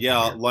 watch it.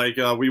 Yeah, like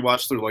we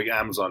watched through like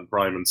Amazon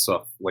Prime and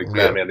stuff, like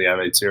Batman the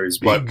Animated Series.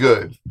 But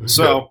good.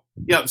 So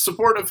yeah,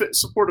 support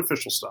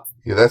official stuff.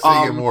 Yeah, that's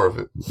how you get more of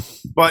it.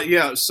 But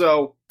yeah,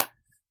 so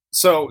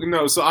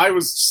I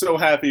was so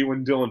happy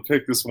when Dillon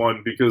picked this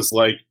one, because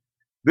like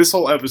this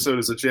whole episode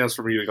is a chance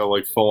for me to go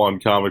like full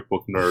on comic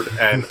book nerd,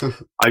 and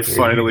I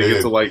finally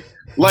get to like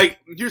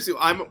here's the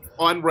I'm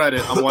on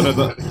Reddit. I'm one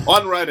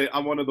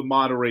of the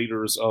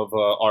moderators of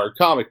our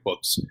comic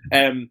books,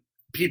 and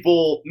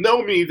people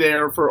know me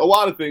there for a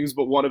lot of things,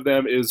 but one of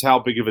them is how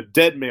big of a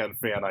Dead Man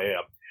fan I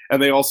am. And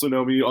they also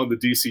know me on the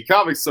DC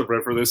Comics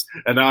subreddit for this,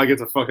 and now I get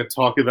to fucking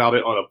talk about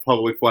it on a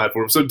public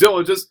platform. So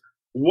Dillon, just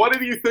what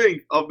did you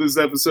think of this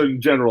episode in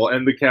general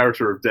and the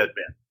character of Dead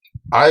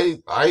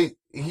Man?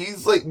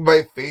 He's like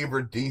my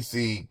favorite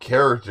DC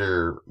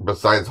character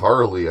besides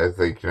Harley, I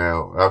think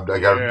now.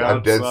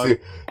 I'm dead serious.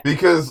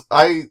 Because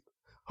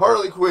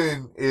Harley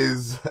Quinn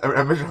is,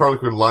 I mentioned Harley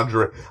Quinn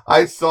lingerie.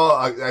 I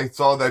saw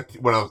that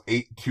when I was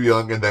too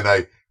young, and then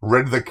I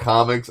read the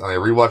comics and I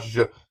rewatched the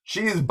show.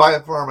 She is by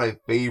far my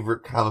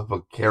favorite comic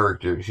book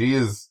character. She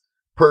is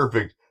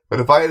perfect. But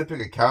if I had to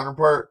pick a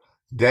counterpart,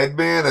 Dead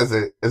Man as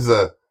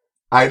a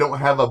I don't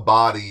have a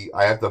body,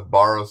 I have to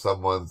borrow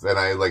someone's, and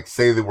I like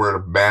say the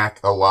word Mac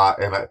a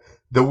lot, and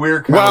the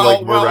weird kind of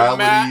like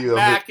morality.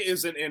 Mac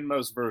isn't in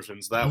most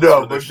versions. That was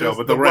no, for the show,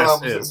 but the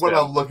rest is. What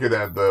I'm looking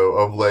at though,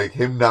 of like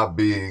him not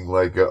being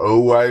like,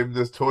 I'm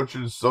this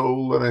tortured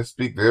soul and I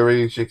speak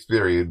very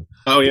Shakespearean.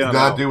 Oh yeah, he's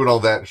not doing all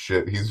that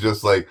shit. He's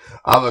just like,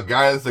 I'm a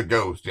guy that's a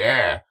ghost.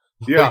 Yeah,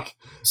 yeah. Like,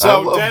 so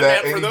I love Dead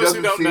that, Man, and for he those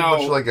who doesn't don't seem know,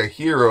 much like a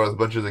hero as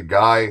much as a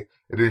guy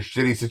in a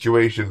shitty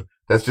situation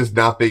that's just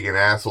not being an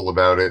asshole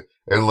about it,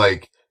 and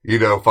like,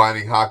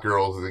 finding hot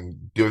girls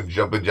and doing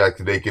jumping jacks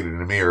naked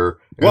in a mirror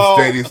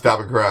instead he's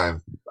stopping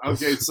crime.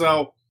 Okay,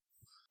 so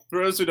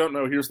for those who don't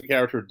know, here's the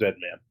character of Dead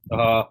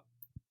Man.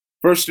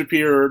 First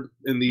appeared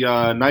in the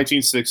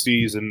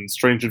 1960s in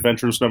Strange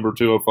Adventures number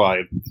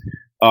 205.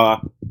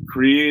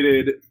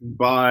 Created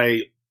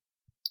by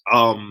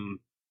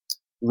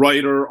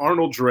writer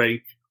Arnold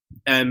Drake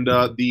and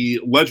the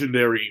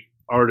legendary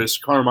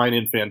artist Carmine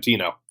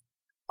Infantino.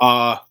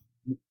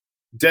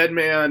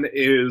 Deadman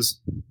is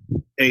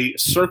a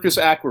circus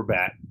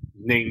acrobat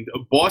named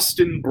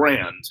Boston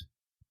Brand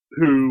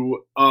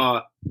who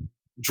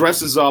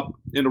dresses up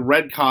in a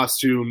red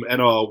costume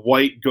and a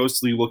white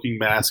ghostly-looking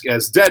mask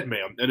as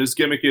Deadman, and his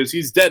gimmick is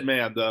he's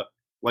Deadman, the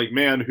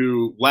man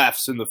who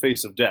laughs in the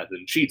face of death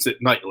and cheats it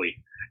nightly.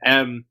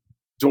 And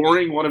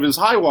during one of his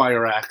high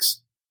wire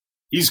acts,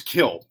 he's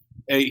killed.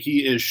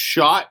 He is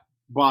shot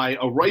by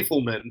a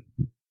rifleman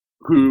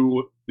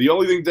who the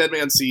only thing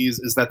Deadman sees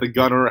is that the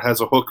gunner has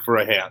a hook for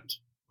a hand.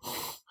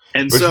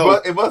 And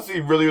it must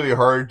be really, really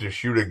hard to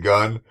shoot a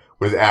gun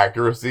with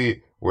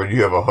accuracy when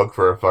you have a hook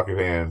for a fucking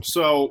hand.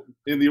 So,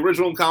 in the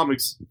original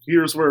comics,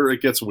 here's where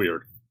it gets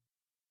weird.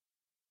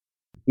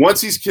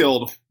 Once he's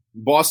killed,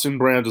 Boston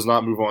Brand does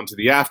not move on to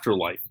the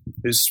afterlife.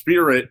 His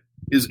spirit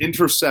is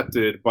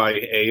intercepted by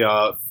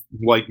a,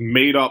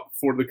 made-up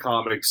for the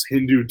comics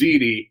Hindu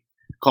deity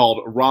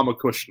called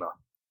Ramakrishna.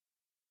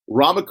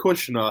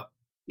 Ramakrishna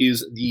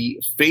is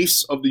the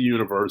face of the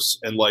universe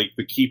and,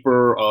 the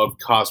keeper of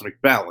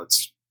cosmic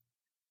balance.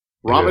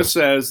 Rama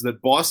says that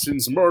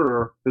Boston's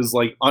murder is,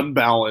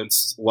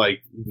 unbalanced,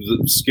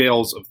 the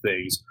scales of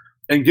things,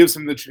 and gives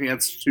him the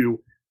chance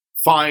to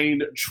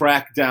find,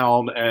 track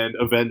down, and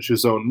avenge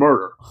his own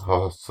murder.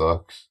 Oh, it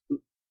sucks.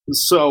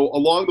 So,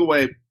 along the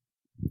way,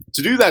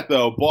 to do that,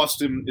 though,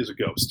 Boston is a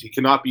ghost. He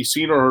cannot be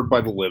seen or heard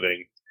by the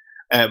living,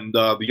 and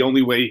the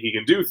only way he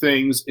can do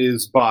things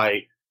is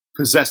by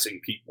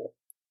possessing people.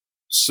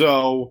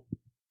 So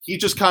he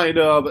just kind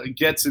of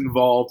gets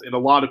involved in a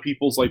lot of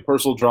people's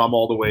personal drama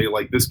all the way.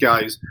 This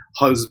guy's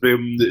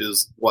husband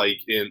is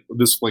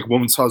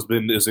woman's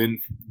husband is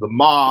in the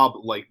mob.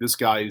 This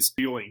guy's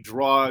stealing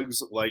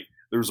drugs.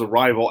 There's a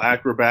rival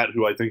acrobat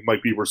who I think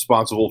might be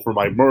responsible for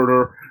my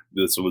murder.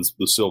 This was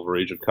the Silver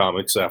Age of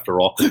comics, after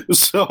all.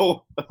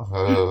 So,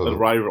 a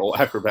rival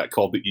acrobat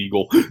called the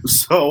Eagle.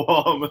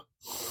 So,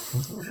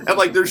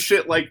 and there's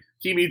shit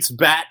he meets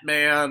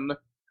Batman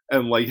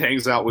and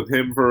hangs out with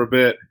him for a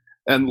bit.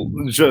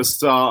 And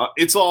just,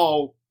 it's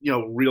all,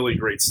 really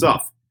great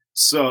stuff.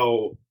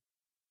 So,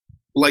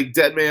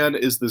 Deadman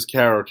is this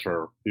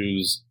character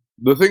who's,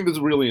 the thing that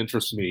really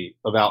interests me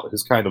about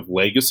his kind of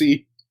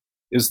legacy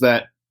is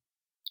that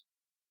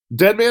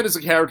Deadman is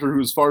a character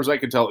who, as far as I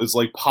can tell, is,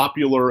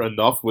 popular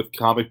enough with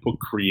comic book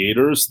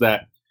creators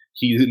that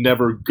he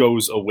never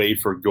goes away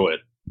for good.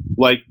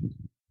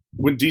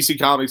 When DC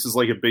Comics is,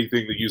 a big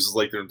thing that uses,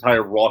 their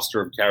entire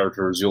roster of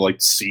characters, you'll,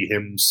 see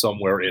him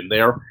somewhere in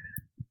there.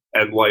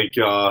 And, when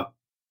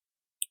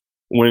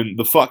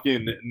the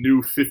fucking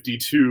New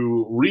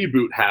 52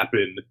 reboot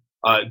happened,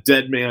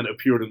 Deadman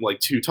appeared in,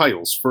 2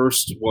 titles.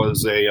 First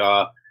was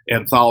a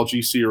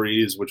anthology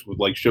series, which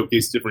would,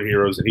 showcase different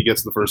heroes, and he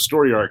gets the first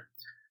story arc.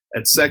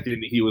 And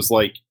second, he was,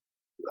 a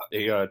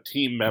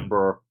team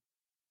member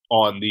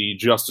on the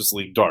Justice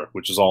League Dark,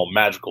 which is all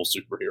magical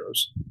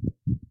superheroes.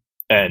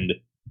 And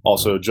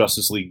also,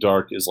 Justice League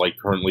Dark is,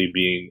 currently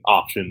being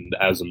optioned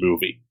as a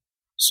movie.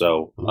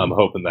 So I'm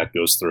hoping that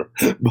goes through.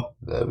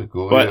 That'd be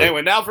cool. But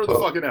anyway, now for the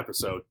fucking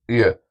episode.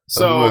 Yeah.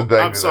 So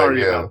I'm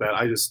sorry about that.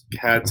 I just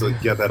had to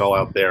get that all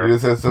out there. You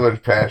just have so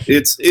much passion.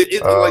 It's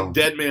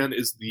Deadman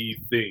is the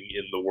thing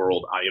in the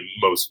world I am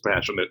most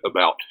passionate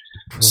about.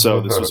 So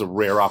this was a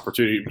rare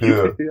opportunity to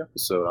do the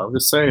episode. I'm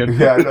just saying.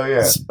 Yeah, no,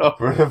 yeah. So.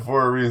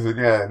 For a reason,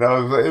 yeah.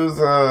 No, it was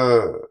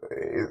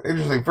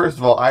interesting. First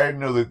of all, I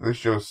didn't know that this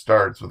show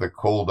starts with a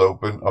cold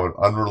open of an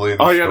unrelated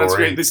story. Oh yeah, that's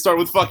great. They start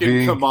with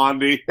fucking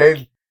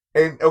Commandi.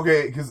 And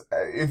okay, because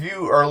if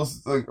you are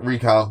listening to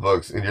read comic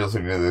books and you're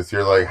listening to this,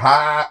 you're like,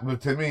 ha!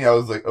 But to me, I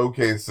was like,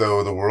 okay,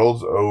 so the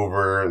world's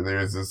over.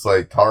 There's this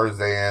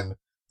Tarzan.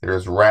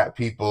 There's rat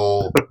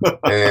people,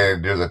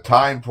 and there's a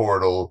time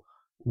portal.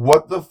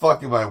 What the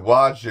fuck am I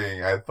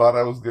watching? I thought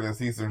I was gonna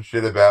see some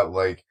shit about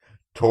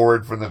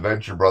Torrid from the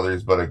Venture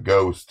Brothers, but a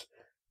ghost,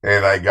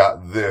 and I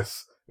got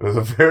this. It was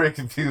a very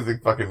confusing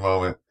fucking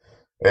moment.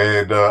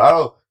 And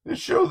this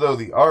show though,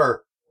 the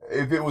art,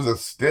 if it was a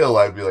still,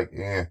 I'd be like,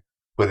 eh.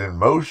 But in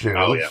motion,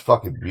 it looks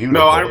fucking beautiful.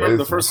 No, I remember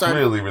the first time.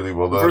 Really, really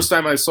well done. The first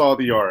time I saw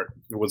the art,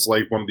 it was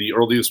one of the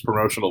earliest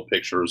promotional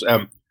pictures.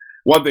 And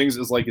one thing is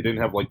it didn't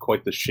have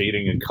quite the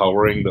shading and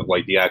coloring that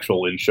the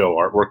actual in-show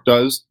artwork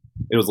does.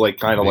 It was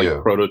kind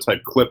of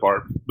prototype clip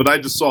art. But I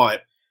just saw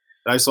it.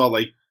 And I saw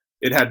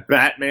it had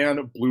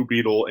Batman, Blue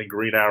Beetle, and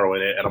Green Arrow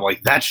in it, and I'm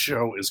like, that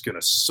show is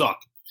gonna suck.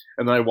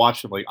 And then I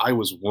watched it, I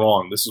was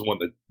wrong. This is one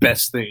of the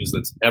best things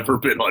that's ever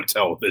been on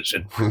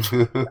television.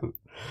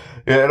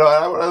 Yeah, no,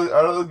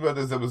 I don't think about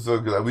this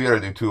episode because we gotta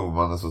do 2 of them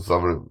on this one, so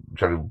I'm gonna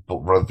try to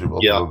run through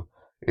both of them.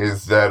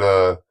 Is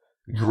that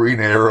Green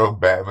Arrow and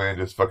Batman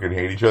just fucking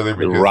hate each other?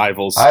 Because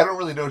rivals. I don't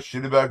really know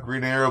shit about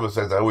Green Arrow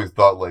besides I always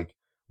thought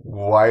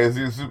why is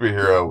he a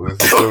superhero?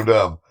 This is so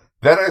dumb.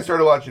 Then I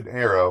started watching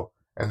Arrow,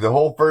 and the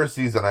whole first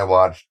season I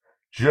watched,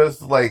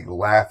 just like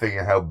laughing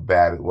at how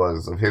bad it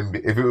was of him.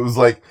 If it was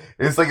like,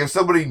 it's like if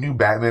somebody knew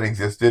Batman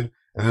existed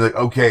and they're like,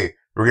 okay,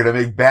 we're gonna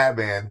make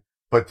Batman,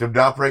 but to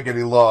not break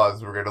any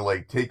laws, we're gonna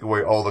like take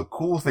away all the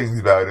cool things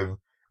about him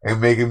and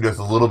make him just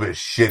a little bit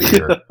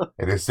shittier.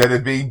 And instead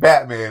of being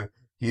Batman,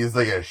 he's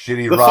like a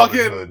shitty Robin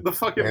Hood. The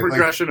fucking and,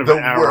 progression like, of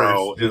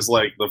Arrow is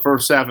like the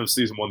first half of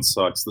season 1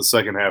 sucks, the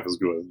second half is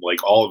good.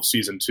 Like all of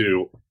season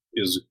 2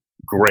 is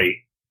great.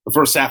 The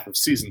first half of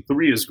season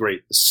 3 is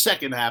great. The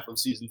second half of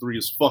season 3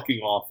 is fucking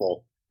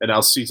awful. And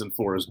now season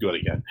 4 is good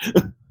again.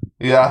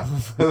 Yeah.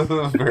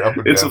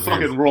 It's a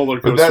fucking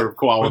roller coaster of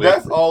quality. But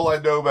that's all I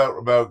know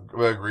about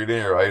Green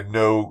Arrow. I had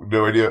no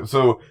idea.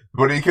 So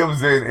when he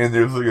comes in and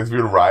there's like this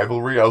weird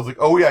rivalry, I was like,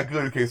 oh yeah,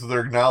 good. Okay, so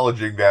they're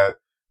acknowledging that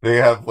they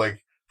have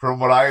like, from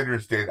what I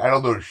understand, I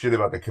don't know shit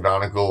about the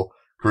canonical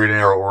Green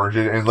Arrow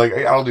origin, and like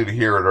I don't need to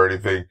hear it or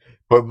anything.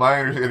 But my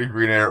understanding of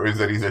Green Arrow is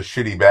that he's a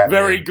shitty Batman.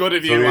 Very good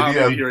of you. So I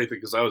didn't hear anything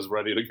because I was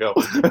ready to go.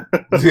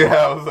 Yeah,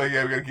 I was like,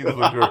 yeah, we gotta keep this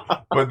one short.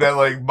 But then,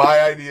 like, my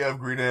idea of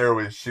Green Arrow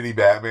is shitty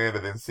Batman,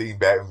 and then seeing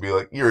Batman be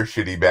like, "You're a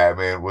shitty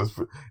Batman," was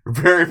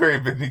very, very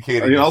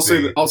vindicating. I mean,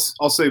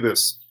 I'll say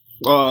this: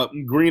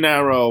 Green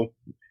Arrow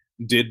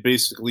did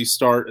basically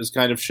start as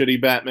kind of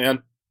shitty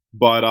Batman,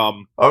 but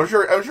I'm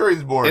sure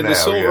he's more in now, the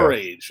Silver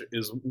Age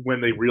is when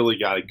they really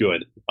got it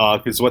good.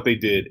 Because what they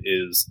did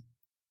is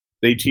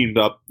they teamed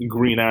up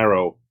Green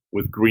Arrow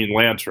with Green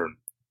Lantern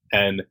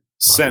and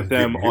sent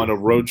them on a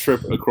road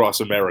trip across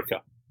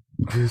America.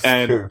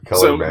 And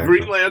so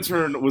Green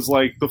Lantern was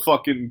like the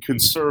fucking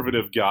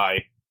conservative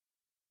guy.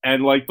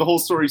 And like the whole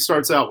story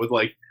starts out with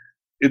like,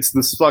 it's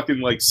this fucking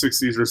like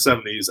 60s or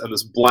 70s, and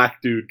this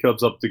black dude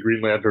comes up to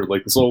Green Lantern,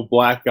 like this old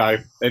black guy,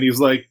 and he's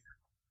like,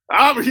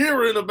 I'm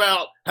hearing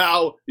about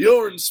how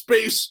you're in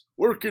space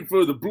working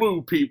for the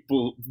blue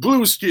people,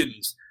 blue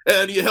skins,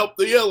 and you help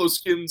the yellow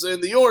skins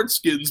and the orange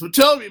skins. But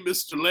tell me,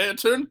 Mr.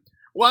 Lantern,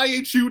 why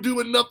ain't you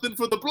doing nothing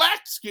for the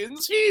black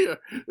skins here?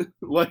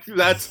 Like,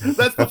 that's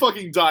the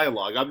fucking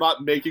dialogue. I'm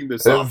not making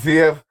this up.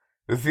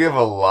 Does he have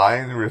a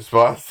line in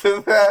response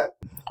to that?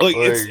 Like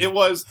it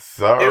was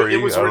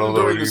written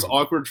during this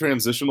awkward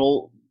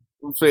transitional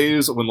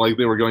phase when like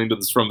they were going to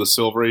this from the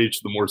Silver Age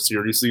to the more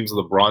serious themes of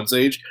the Bronze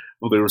Age,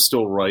 but they were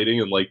still writing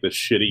in like the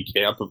shitty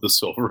camp of the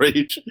Silver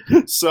Age.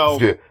 So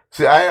yeah.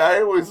 See, I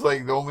always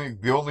like the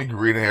only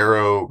Green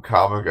Arrow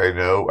comic I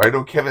know. I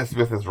know Kevin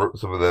Smith has wrote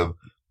some of them,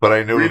 but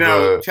I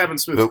know Kevin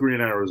Smith's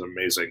Green Arrow is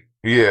amazing.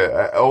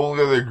 Yeah,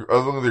 only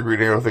other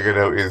Green Arrow thing I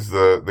know is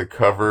the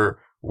cover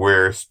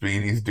where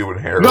Speedy's doing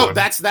heroin. No,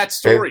 that's that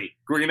story.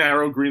 Green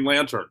Arrow, Green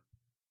Lantern.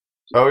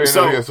 Oh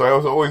yeah, So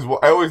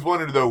I always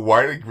wondered though,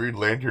 why did Green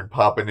Lantern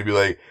pop in to be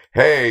like,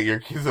 "Hey,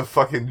 he's a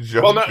fucking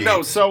junkie"? Well,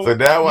 no. So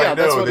now I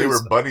know they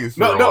were buddies.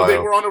 For a while. They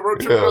were on a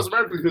road trip across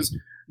America because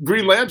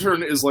Green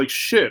Lantern is like,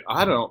 shit,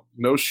 I don't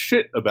know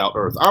shit about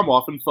Earth. I'm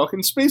off in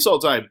fucking space all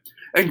the time.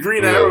 And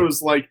Green Arrow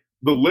is like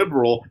the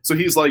liberal, so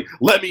he's like,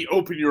 let me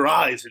open your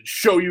eyes and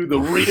show you the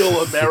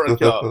real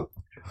America.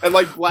 And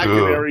like Black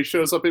Canary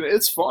shows up in it.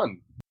 It's fun.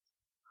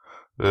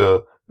 Yeah,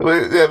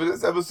 but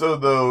this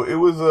episode though, it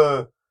was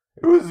a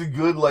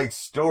good like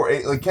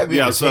story. Like kept me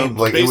entertained.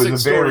 Like it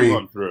was a very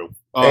run through.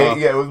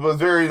 It was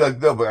very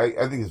like no, but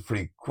I think it's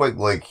pretty quick.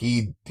 Like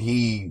he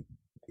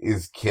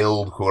is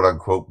killed, quote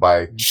unquote,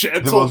 by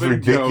the most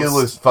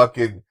ridiculous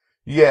fucking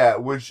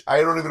which I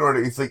don't even know.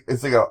 It's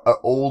like a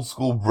old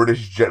school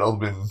British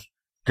gentleman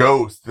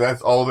ghost.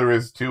 That's all there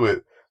is to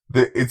it.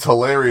 It's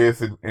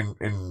hilarious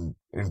in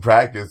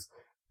practice.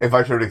 If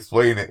I try to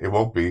explain it, it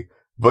won't be.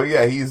 But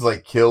yeah, he's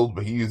like killed,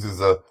 but he uses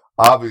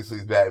obviously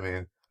he's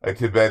Batman, a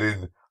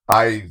Tibetan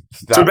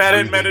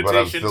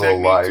meditation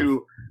technique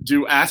to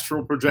do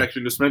astral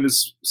projection to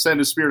send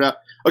his spirit out.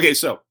 Okay,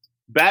 so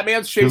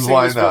Batman's chasing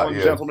this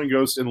villain, Gentleman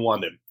Ghost, in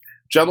London.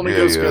 Gentleman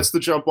Ghost gets the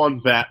jump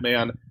on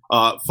Batman,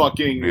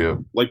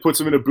 like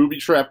puts him in a booby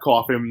trap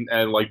coffin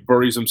and like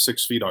buries him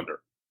 6 feet under,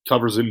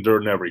 covers him in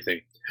dirt and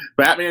everything.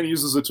 Batman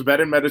uses a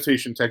Tibetan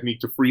meditation technique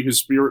to free his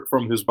spirit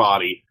from his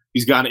body.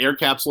 He's got an air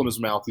capsule in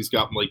his mouth. He's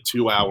got like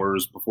 2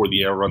 hours before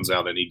the air runs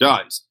out and he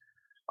dies.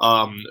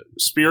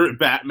 Spirit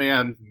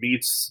Batman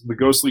meets the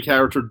ghostly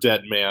character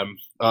Deadman.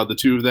 The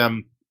two of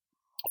them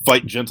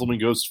fight Gentleman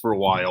Ghost for a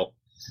while.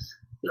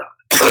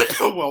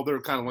 Well, they're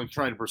kind of like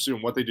trying to pursue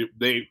him. What they do,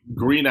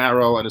 Green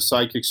Arrow and his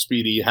sidekick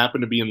Speedy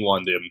happen to be in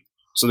London,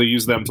 so they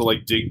use them to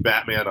like dig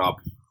Batman up.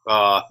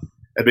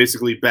 And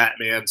basically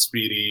Batman,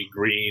 Speedy,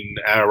 Green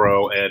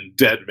Arrow, and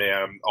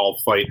Deadman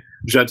all fight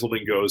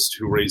Gentleman Ghost,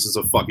 who raises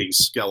a fucking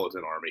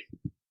skeleton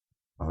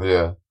army.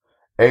 Yeah.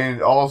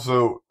 And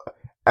also,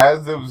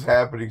 as it was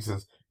happening, he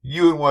says,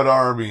 "You in what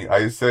army?"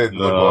 I said,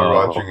 while we're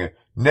watching it,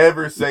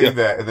 "Never say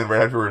that." And then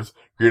right afterwards,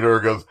 Green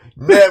Arrow goes,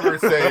 "Never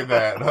say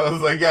that." And I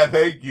was like, yeah,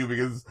 thank you,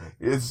 because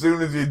as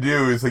soon as you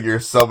do, it's like you're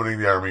summoning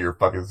the army your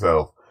fucking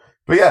self.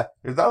 But yeah,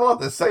 there's not a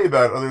lot to say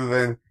about it other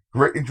than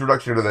great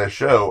introduction to that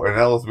show. And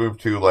now let's move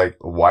to like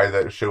why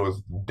that show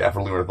is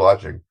definitely worth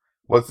watching.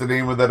 What's the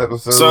name of that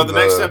episode? So the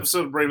next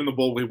episode of Brave and the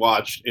Bold we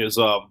watched is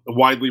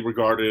widely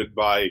regarded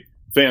by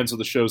fans of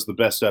the show as the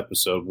best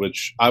episode,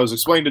 which I was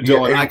explaining to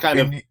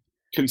Dillon.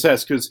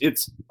 contest because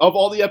it's of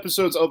all the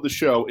episodes of the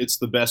show, it's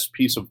the best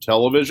piece of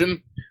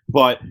television,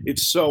 but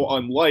it's so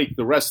unlike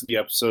the rest of the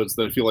episodes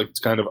that I feel like it's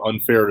kind of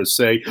unfair to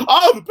say,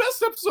 oh, the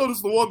best episode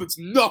is the one that's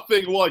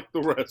nothing like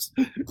the rest.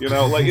 You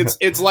know, like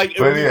it's like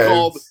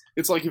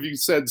it's like if you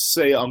said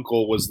Say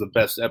Uncle was the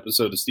best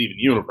episode of Steven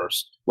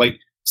Universe. Like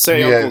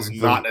Say Uncle's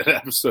not an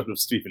episode of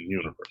Steven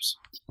Universe.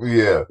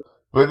 Yeah.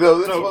 But no,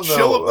 this one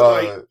Chill of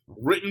the Night,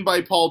 written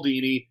by Paul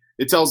Dini.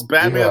 It tells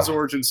Batman's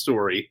origin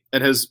story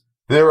and has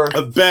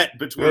a bet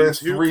between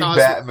two three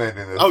Batmen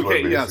in this.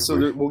 Okay, yeah.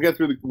 So we'll get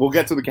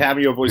to the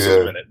cameo voices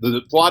in a minute.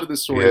 The plot of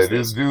this story is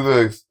this. Do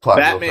the plot.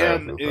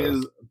 Batman.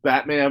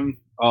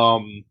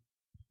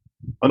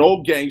 An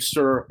old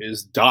gangster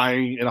is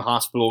dying in a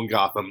hospital in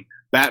Gotham.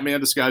 Batman,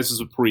 disguised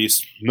as a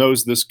priest,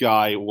 knows this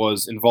guy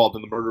was involved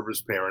in the murder of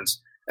his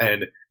parents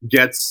and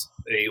gets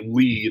a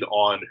lead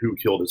on who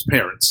killed his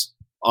parents.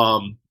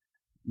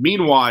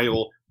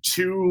 Meanwhile,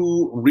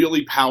 two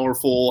really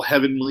powerful,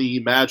 heavenly,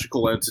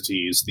 magical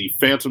entities, the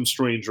Phantom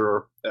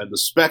Stranger and the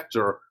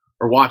Spectre,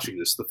 are watching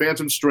this. The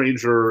Phantom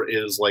Stranger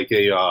is like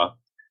a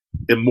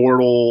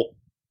immortal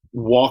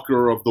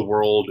walker of the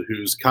world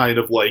who's kind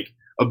of like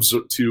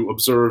to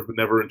observe but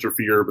never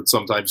interfere, but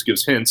sometimes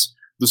gives hints.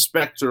 The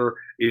Spectre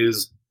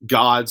is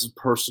God's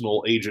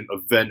personal agent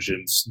of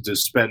vengeance,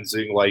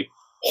 dispensing like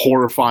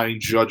horrifying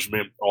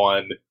judgment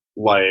on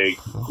like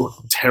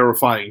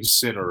terrifying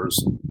sinners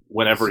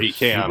whenever he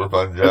can.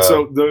 And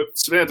so the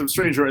Phantom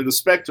Stranger and the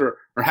Spectre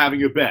are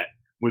having a bet.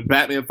 When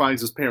Batman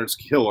finds his parents'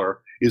 killer,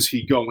 is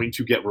he going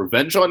to get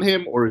revenge on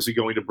him or is he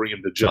going to bring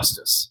him to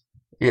justice?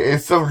 Yeah,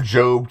 it's some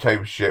Job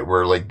type shit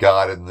where like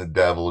God and the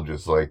devil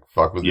just like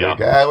fuck with you. Like,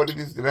 what do you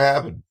think's gonna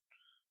happen?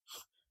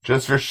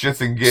 Just for shits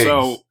and gigs.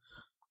 So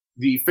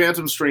the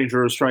Phantom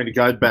Stranger is trying to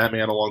guide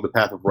Batman along the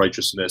path of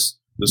righteousness.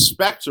 The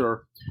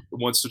Spectre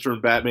wants to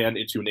turn Batman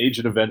into an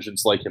agent of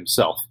vengeance like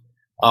himself.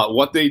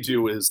 What they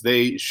do is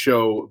they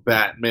show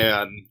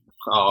Batman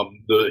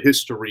the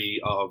history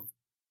of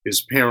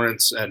his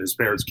parents and his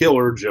parents'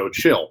 killer, Joe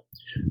Chill.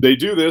 They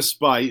do this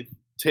by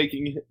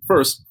taking,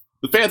 first,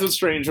 the Phantom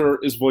Stranger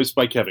is voiced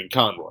by Kevin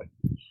Conroy.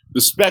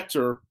 The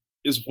Spectre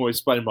is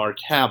voiced by Mark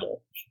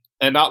Hamill.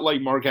 And not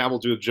like Mark Hamill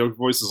doing joke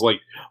voices,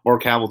 like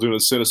Mark Hamill doing a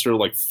sinister,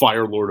 like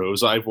Fire Lord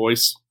Ozai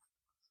voice.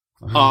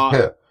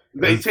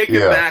 They take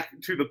it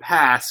back to the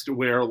past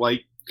where,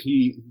 like,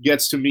 he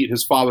gets to meet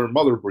his father and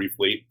mother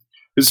briefly.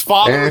 His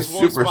father is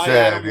voiced by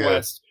Adam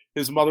West.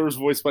 His mother is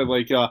voiced by,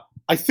 like,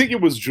 I think it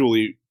was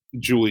Julie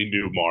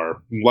Newmar.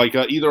 Like,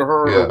 either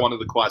her or one of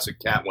the classic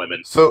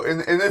Catwomen. So,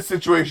 in this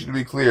situation, to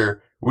be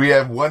clear, we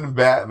have one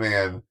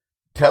Batman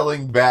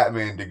telling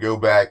Batman to go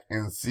back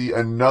and see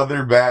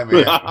another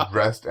Batman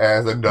dressed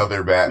as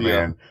another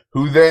Batman,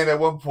 who then at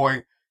one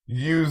point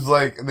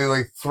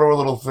they throw a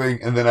little thing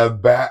and then a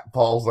bat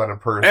falls on a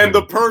person. And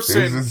the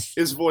person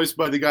is voiced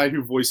by the guy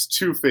who voiced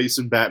Two-Face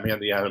in Batman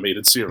the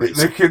Animated Series.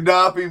 There could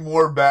not be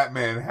more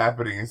Batman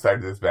happening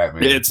inside this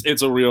Batman.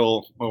 It's a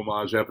real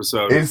homage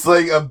episode. It's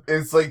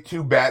like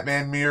two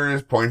Batman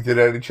mirrors pointed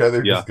at each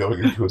other, just going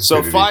into infinity.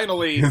 So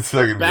finally,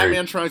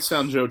 Batman tracks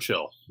down Joe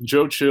Chill.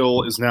 Joe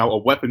Chill is now a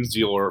weapons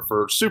dealer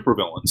for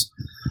supervillains.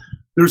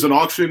 There's an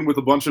auction with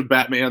a bunch of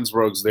Batman's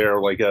rogues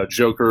there, like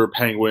Joker,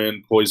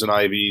 Penguin, Poison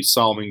Ivy,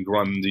 Solomon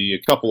Grundy,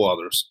 a couple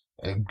others.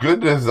 And good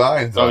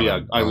designs.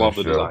 I love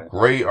the design.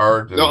 Great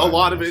art. No, a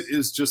lot of it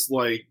is just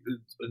like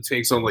it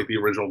takes on like the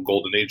original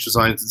Golden Age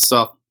designs and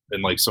stuff,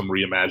 and like some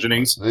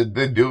reimaginings.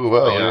 They do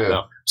well. Yeah.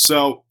 No.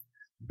 So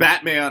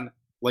Batman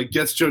like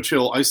gets Joe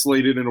Chill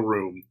isolated in a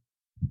room,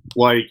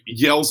 like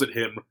yells at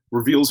him,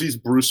 reveals he's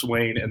Bruce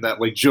Wayne, and that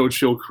like Joe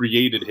Chill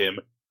created him.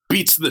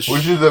 Which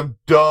is a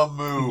dumb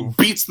move.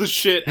 Beats the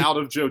shit out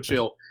of Joe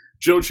Chill.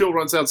 Joe Chill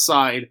runs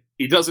outside.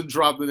 He doesn't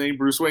drop the name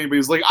Bruce Wayne, but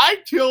he's like, I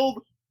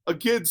killed a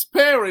kid's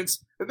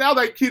parents, and now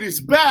that kid is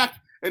back,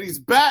 and he's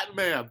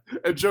Batman.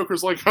 And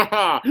Joker's like,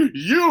 haha,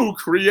 you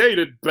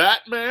created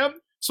Batman?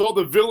 So all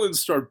the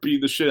villains start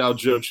beating the shit out of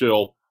Joe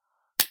Chill.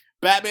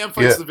 Batman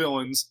fights the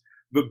villains.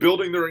 The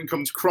building they're in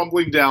comes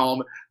crumbling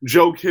down.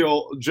 Joe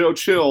Chill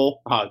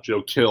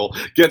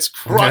gets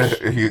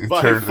crushed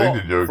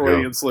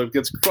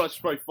gets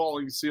crushed by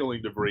falling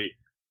ceiling debris.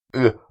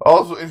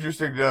 Also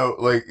interesting to note,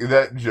 like,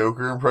 that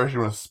Joker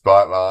impression was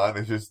spot on.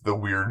 It's just the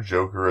weird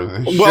Joker of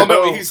this show. Well,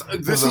 no,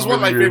 this is one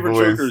of my favorite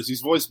Jokers.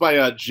 He's voiced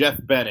by Jeff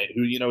Bennett,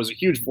 who, is a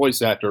huge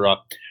voice actor.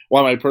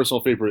 One of my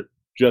personal favorite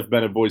Jeff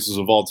Bennett voices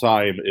of all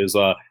time is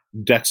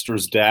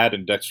Dexter's dad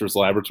in Dexter's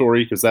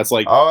Laboratory, because that's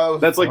like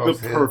the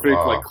perfect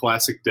like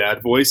classic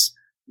dad voice.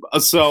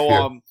 But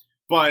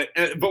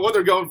what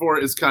they're going for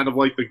is kind of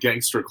like the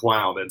gangster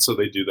clown, and so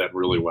they do that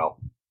really well.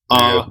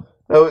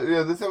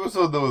 This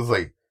episode that was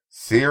like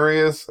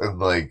serious and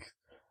like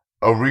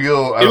a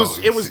real.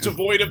 It was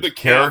devoid of the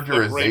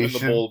characterization that Raymond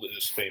the Bold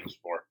is famous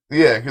for.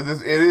 Yeah,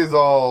 because it is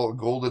all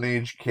Golden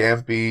Age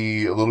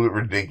campy, a little bit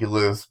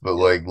ridiculous, but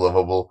like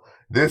lovable.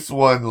 This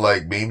one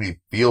like made me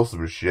feel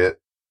some shit.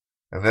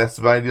 And that's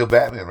my ideal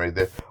Batman right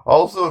there.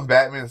 Also, when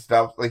Batman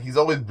stops, like, he's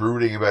always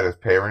brooding about his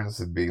parents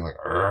and being like,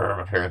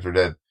 my parents are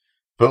dead.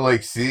 But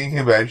like seeing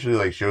him actually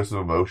like show some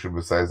emotion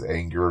besides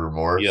anger or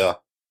remorse, Yeah.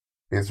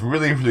 it's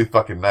really, really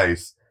fucking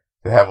nice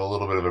to have a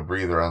little bit of a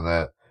breather on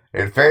that.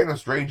 And Phantom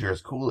Stranger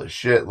is cool as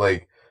shit.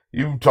 Like,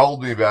 you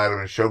told me about him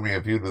and showed me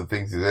a few of the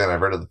things he's in. I've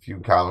read a few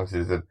comics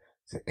he's in.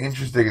 It's an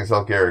interesting as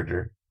hell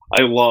character.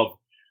 I love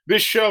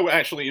this show.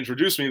 Actually,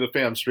 introduced me to the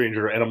Phantom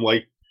Stranger, and I'm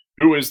like,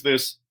 who is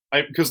this?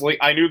 Because like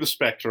I knew the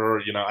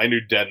Spectre, you know, I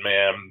knew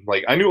Deadman,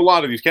 like I knew a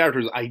lot of these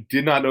characters. I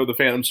did not know the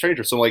Phantom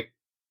Stranger, so like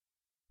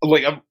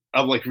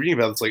I'm like reading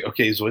about it, it's like,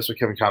 okay, he's voiced by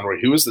Kevin Conroy.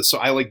 Who is this? So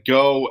I like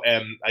go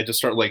and I just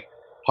start like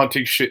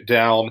hunting shit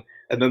down,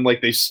 and then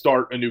like they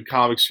start a new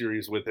comic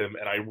series with him,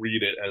 and I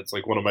read it, and it's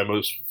like one of my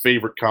most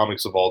favorite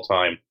comics of all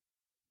time.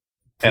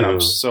 And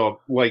I'm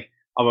so like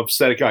I'm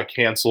upset it got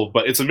canceled,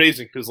 but it's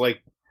amazing because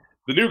like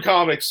the new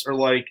comics are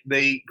like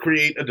they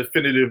create a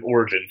definitive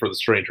origin for the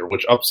Stranger,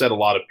 which upset a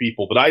lot of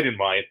people, but I didn't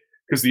mind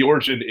because the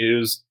origin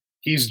is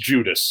he's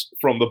Judas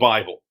from the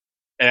Bible,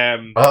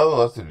 and Oh,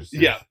 that's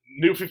interesting. yeah,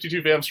 New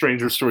 52 Phantom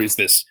Stranger story is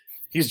this: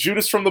 he's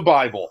Judas from the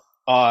Bible.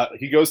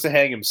 He goes to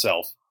hang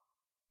himself.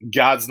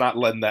 God's not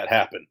letting that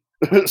happen.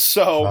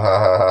 So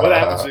what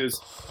happens is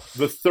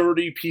the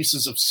 30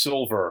 pieces of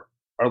silver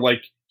are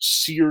like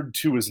seared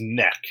to his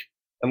neck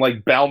and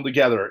like bound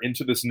together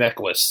into this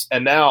necklace.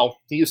 And now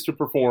he is to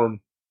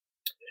perform.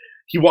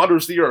 He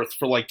wanders the earth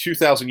for like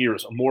 2,000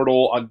 years,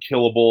 immortal,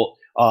 unkillable,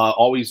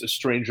 always a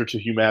stranger to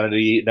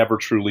humanity, never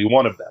truly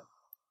one of them.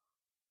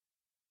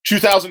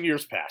 2,000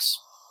 years pass.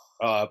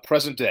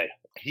 Present day.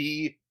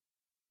 He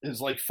is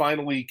like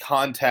finally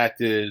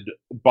contacted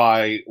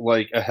by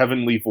like a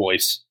heavenly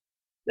voice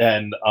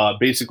and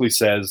basically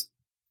says,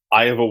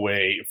 I have a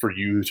way for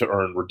you to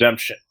earn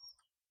redemption.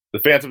 The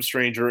Phantom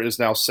Stranger is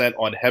now sent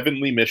on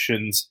heavenly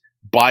missions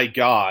by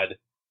God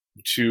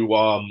to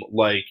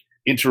like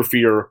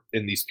interfere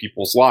in these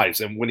people's lives.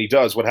 And when he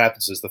does, what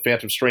happens is the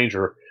Phantom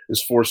Stranger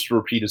is forced to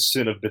repeat his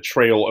sin of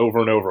betrayal over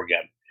and over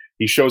again.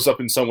 He shows up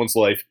in someone's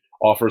life,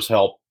 offers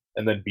help,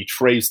 and then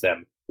betrays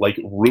them, like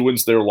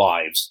ruins their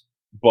lives.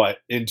 But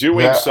in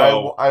doing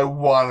so, I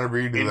want to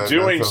read that. In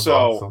doing so,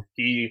 awesome.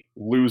 He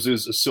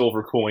loses a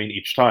silver coin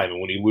each time,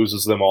 and when he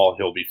loses them all,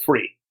 he'll be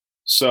free.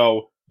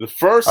 So the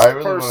first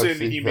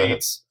person he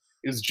meets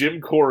is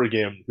Jim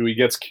Corrigan, who he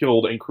gets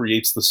killed and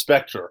creates the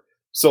Spectre.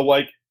 So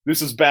like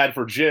this is bad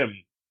for Jim,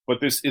 but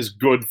this is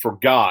good for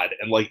God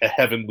and like a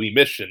heavenly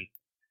mission.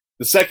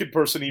 The second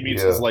person he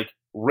meets is like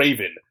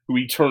Raven, who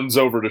he turns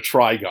over to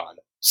Trigon.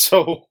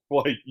 So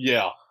like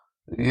yeah.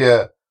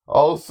 Yeah.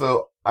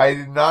 Also, I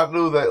did not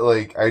know that,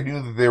 like, I knew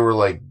that they were,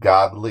 like,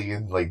 godly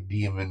and, like,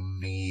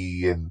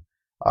 demon-y and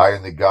I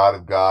am the God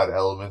of God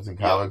elements in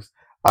comics.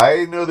 Yeah. I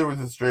didn't know there was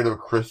a straight-up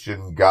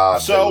Christian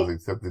God that was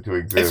accepted to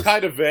exist. It's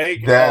kind of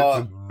vague.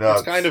 That's nuts.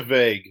 It's kind of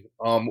vague.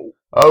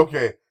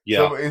 Okay.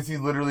 Yeah. So is he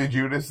literally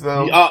Judas,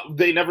 though?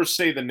 They never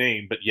say the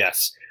name, but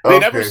yes. They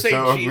never say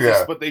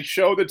Jesus, but they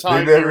show the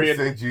time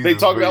period. Jesus, they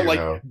talk about,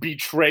 like,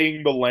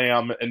 betraying the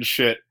lamb and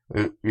shit.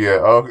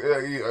 Yeah.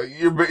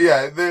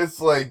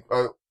 There's, like...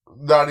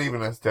 not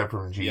even a step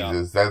from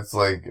Jesus. Yeah. That's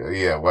like,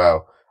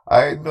 wow.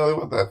 I didn't know they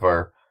went that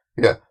far.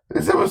 Yeah,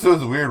 this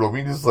episode's a weird one.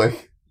 We just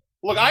like...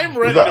 Look, I am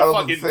ready to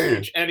fucking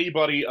teach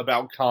anybody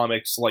about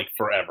comics, like,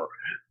 forever.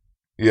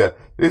 Yeah,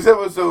 this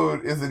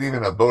episode isn't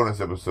even a bonus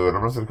episode.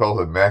 I'm just gonna call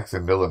it a Max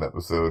and Dillon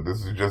episode.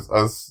 This is just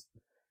us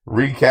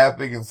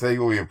recapping and saying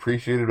what we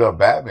appreciated about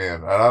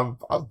Batman, and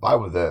I'm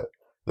fine with that.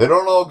 They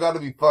don't all gotta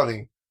be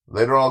funny.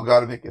 They don't all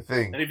gotta make a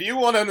thing. And if you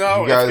want to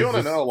know,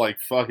 like,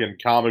 fucking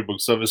comic book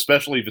stuff,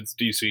 especially if it's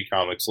DC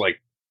Comics, like,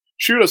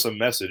 shoot us a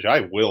message.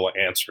 I will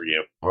answer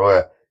you.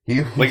 Oh,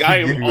 yeah. I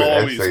am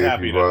always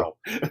happy to help.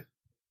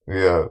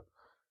 Yeah.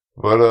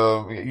 But,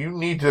 you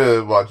need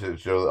to watch it,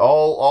 show.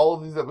 All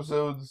of these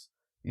episodes,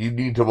 you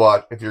need to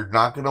watch. If you're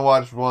not gonna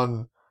watch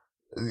one,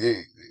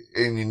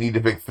 and you need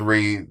to pick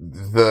three,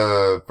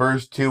 the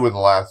first two and the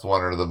last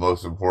one are the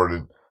most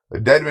important. The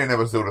Deadman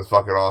episode is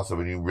fucking awesome,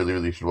 and you really,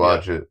 really should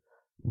watch it.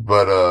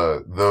 But,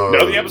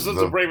 the episodes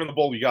of Brave and the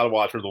Bold you gotta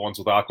watch are the ones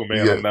with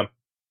Aquaman in them.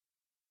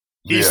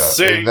 He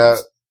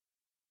sings!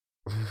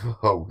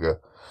 Oh, God.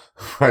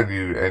 I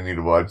need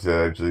to watch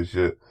that, actually,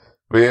 shit.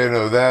 But yeah,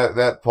 no,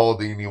 that Paul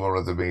Dini one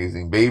was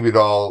amazing. Baby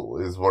Doll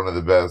is one of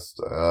the best,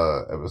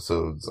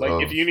 episodes.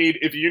 Like, if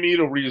you need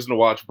a reason to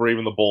watch Brave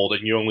and the Bold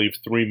and you only have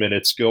 3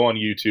 minutes, go on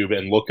YouTube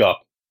and look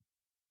up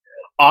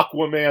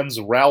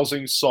Aquaman's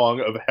rousing song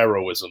of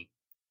heroism.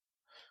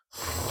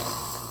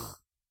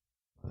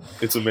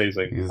 It's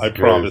amazing. I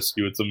promise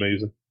you, it's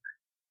amazing.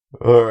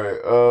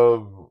 Alright,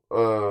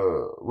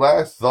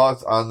 last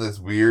thoughts on this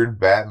weird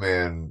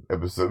Batman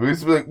episode.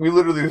 We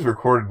literally just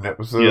recorded an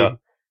episode. Yeah.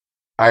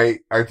 I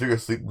took a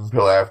sleeping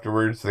pill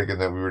afterwards, thinking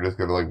that we were just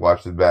gonna, like,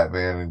 watch the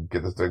Batman and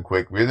get this done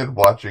quick. We ended up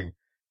watching...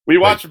 We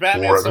watched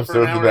Batman stuff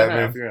for an hour and a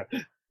half,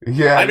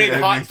 yeah. I made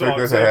hot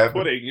dogs and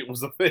pudding. It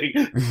was the thing.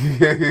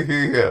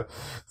 Yeah.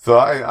 So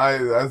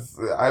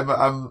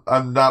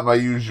I'm not my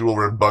usual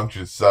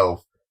rambunctious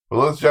self. But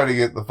let's try to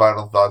get the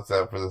final thoughts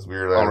out for this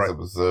weird ass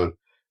episode.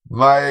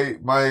 My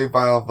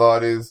final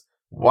thought is,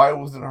 why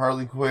wasn't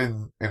Harley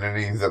Quinn in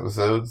any of these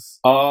episodes?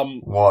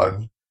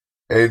 One.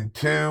 And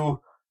two,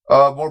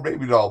 more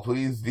baby doll,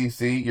 please,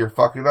 DC. You're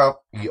fucking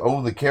up. You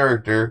own the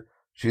character.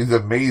 She's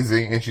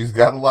amazing, and she's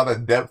got a lot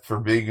of depth for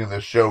being in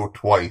the show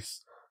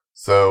twice.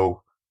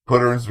 So put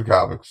her in some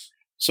comics.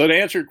 So to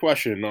answer your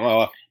question,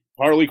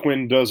 Harley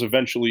Quinn does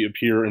eventually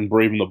appear in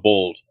Brave and the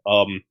Bold.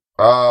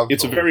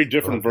 It's a very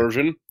different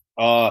version.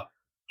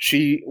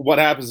 What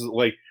happens is,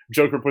 like,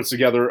 Joker puts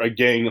together a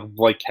gang of,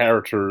 like,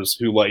 characters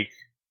who, like,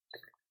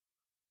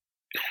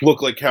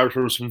 look like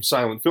characters from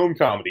silent film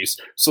comedies.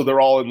 So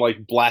they're all in,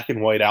 like, black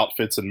and white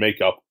outfits and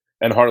makeup,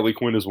 and Harley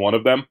Quinn is one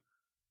of them.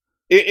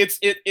 It's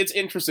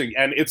interesting,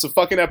 and it's a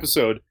fucking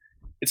episode.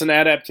 It's an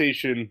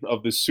adaptation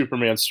of this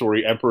Superman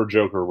story, Emperor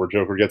Joker, where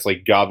Joker gets,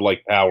 like,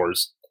 godlike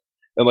powers,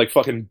 and, like,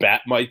 fucking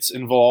Batmite's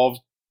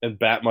involved, and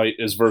Batmite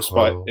is voiced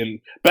by, and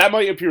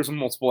Batmite appears in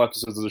multiple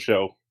episodes of the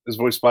show, is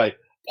voiced by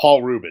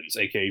Paul Rubens,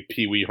 aka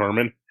Pee Wee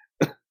Herman.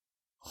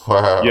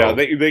 Wow. Yeah,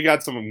 they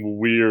got some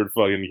weird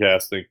fucking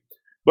casting.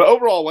 But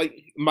overall, like,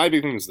 my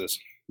big thing is this,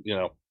 you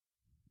know,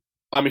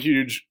 I'm a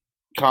huge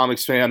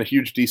comics fan, a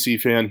huge DC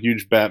fan,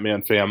 huge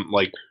Batman fan.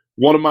 Like,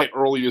 one of my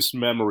earliest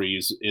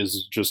memories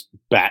is just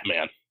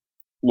Batman.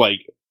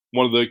 Like,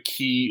 one of the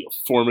key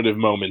formative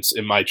moments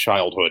in my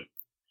childhood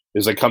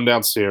is I come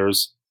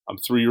downstairs, I'm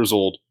 3 years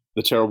old,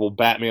 the terrible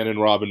Batman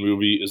and Robin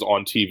movie is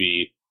on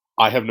TV.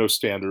 I have no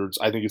standards.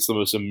 I think it's the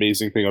most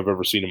amazing thing I've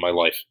ever seen in my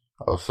life.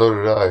 Oh, so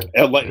did I.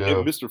 And, like,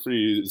 and Mr.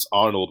 Freeze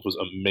Arnold was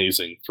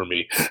amazing for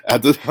me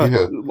at the time.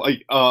 Yeah.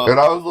 Like, when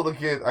I was a little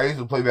kid, I used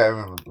to play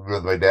Batman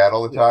with my dad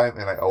all the time,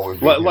 and I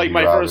always like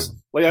my Robin. first,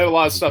 like, I had a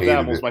lot of stuffed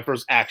animals. It. My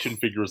first action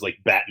figure was like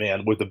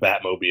Batman with the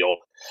Batmobile.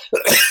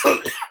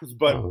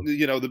 But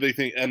you know, the big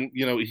thing, and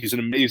you know, he's an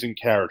amazing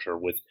character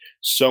with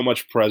so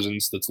much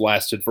presence that's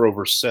lasted for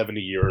over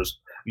 70 years.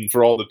 And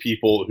for all the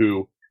people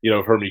who, you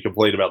know, heard me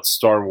complain about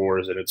Star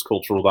Wars and its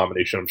cultural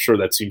domination, I'm sure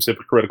that seems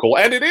hypocritical,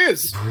 and it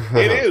is.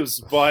 It is,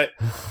 but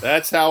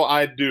that's how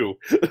I do.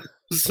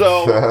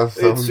 So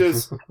it's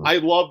just, I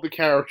love the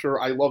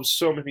character. I love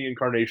so many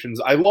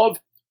incarnations. I love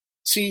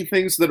seeing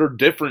things that are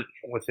different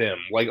with him.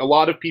 Like, a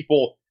lot of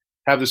people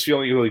have this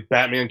feeling like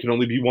Batman can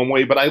only be one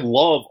way, but I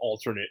love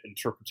alternate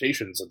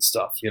interpretations and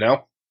stuff, you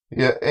know?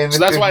 Yeah, and so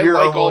that's why I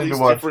like all these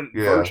different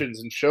versions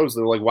and shows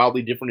that are, like,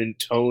 wildly different in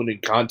tone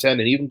and content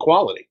and even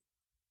quality.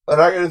 And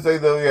I gotta say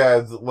though,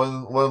 yeah,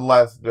 one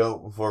last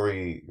note before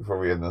we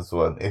end this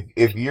one.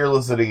 If you're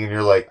listening and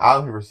you're like, I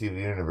don't ever see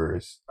the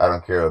universe, I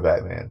don't care about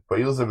Batman, but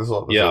you listen to this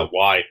whole episode, yeah,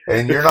 why?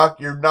 And you're not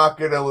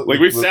gonna like,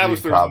 we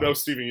established there's no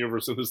Steven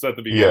Universe in this at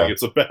the beginning. Yeah.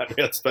 It's a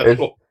Batman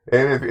special.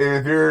 And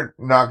if you're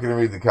not gonna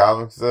read the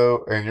comics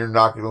though, and you're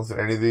not gonna listen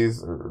to any of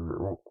these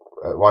or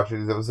watch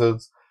any of these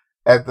episodes,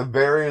 at the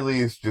very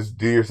least, just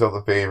do yourself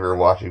a favor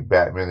watching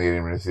Batman the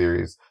Animated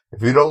Series.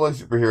 If you don't like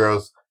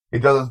superheroes, it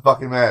doesn't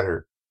fucking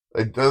matter.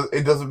 It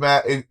doesn't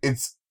matter.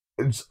 It's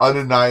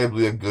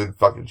undeniably a good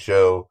fucking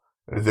show.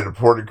 It's an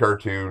important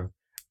cartoon,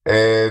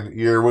 and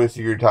you're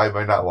wasting your time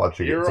by not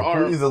watching it. So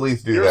please at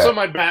least do that. Here's some of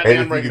my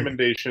Batman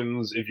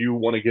recommendations if you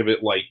want to give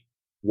it, like,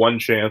 one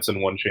chance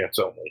and one chance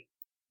only.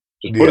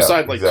 Just put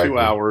aside, like, 2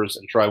 hours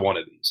and try one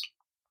of these.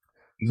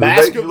 So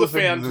Mask of the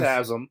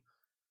Phantasm,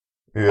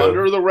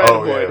 Under the Red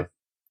Hood,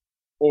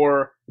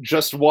 or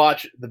just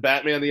watch the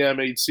Batman the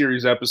Animated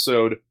Series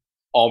episode,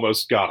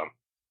 Almost Got Him.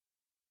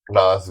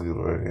 No, that's a good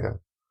one, yeah.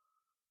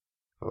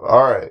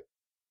 All right.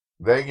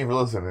 Thank you for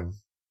listening.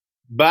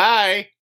 Bye.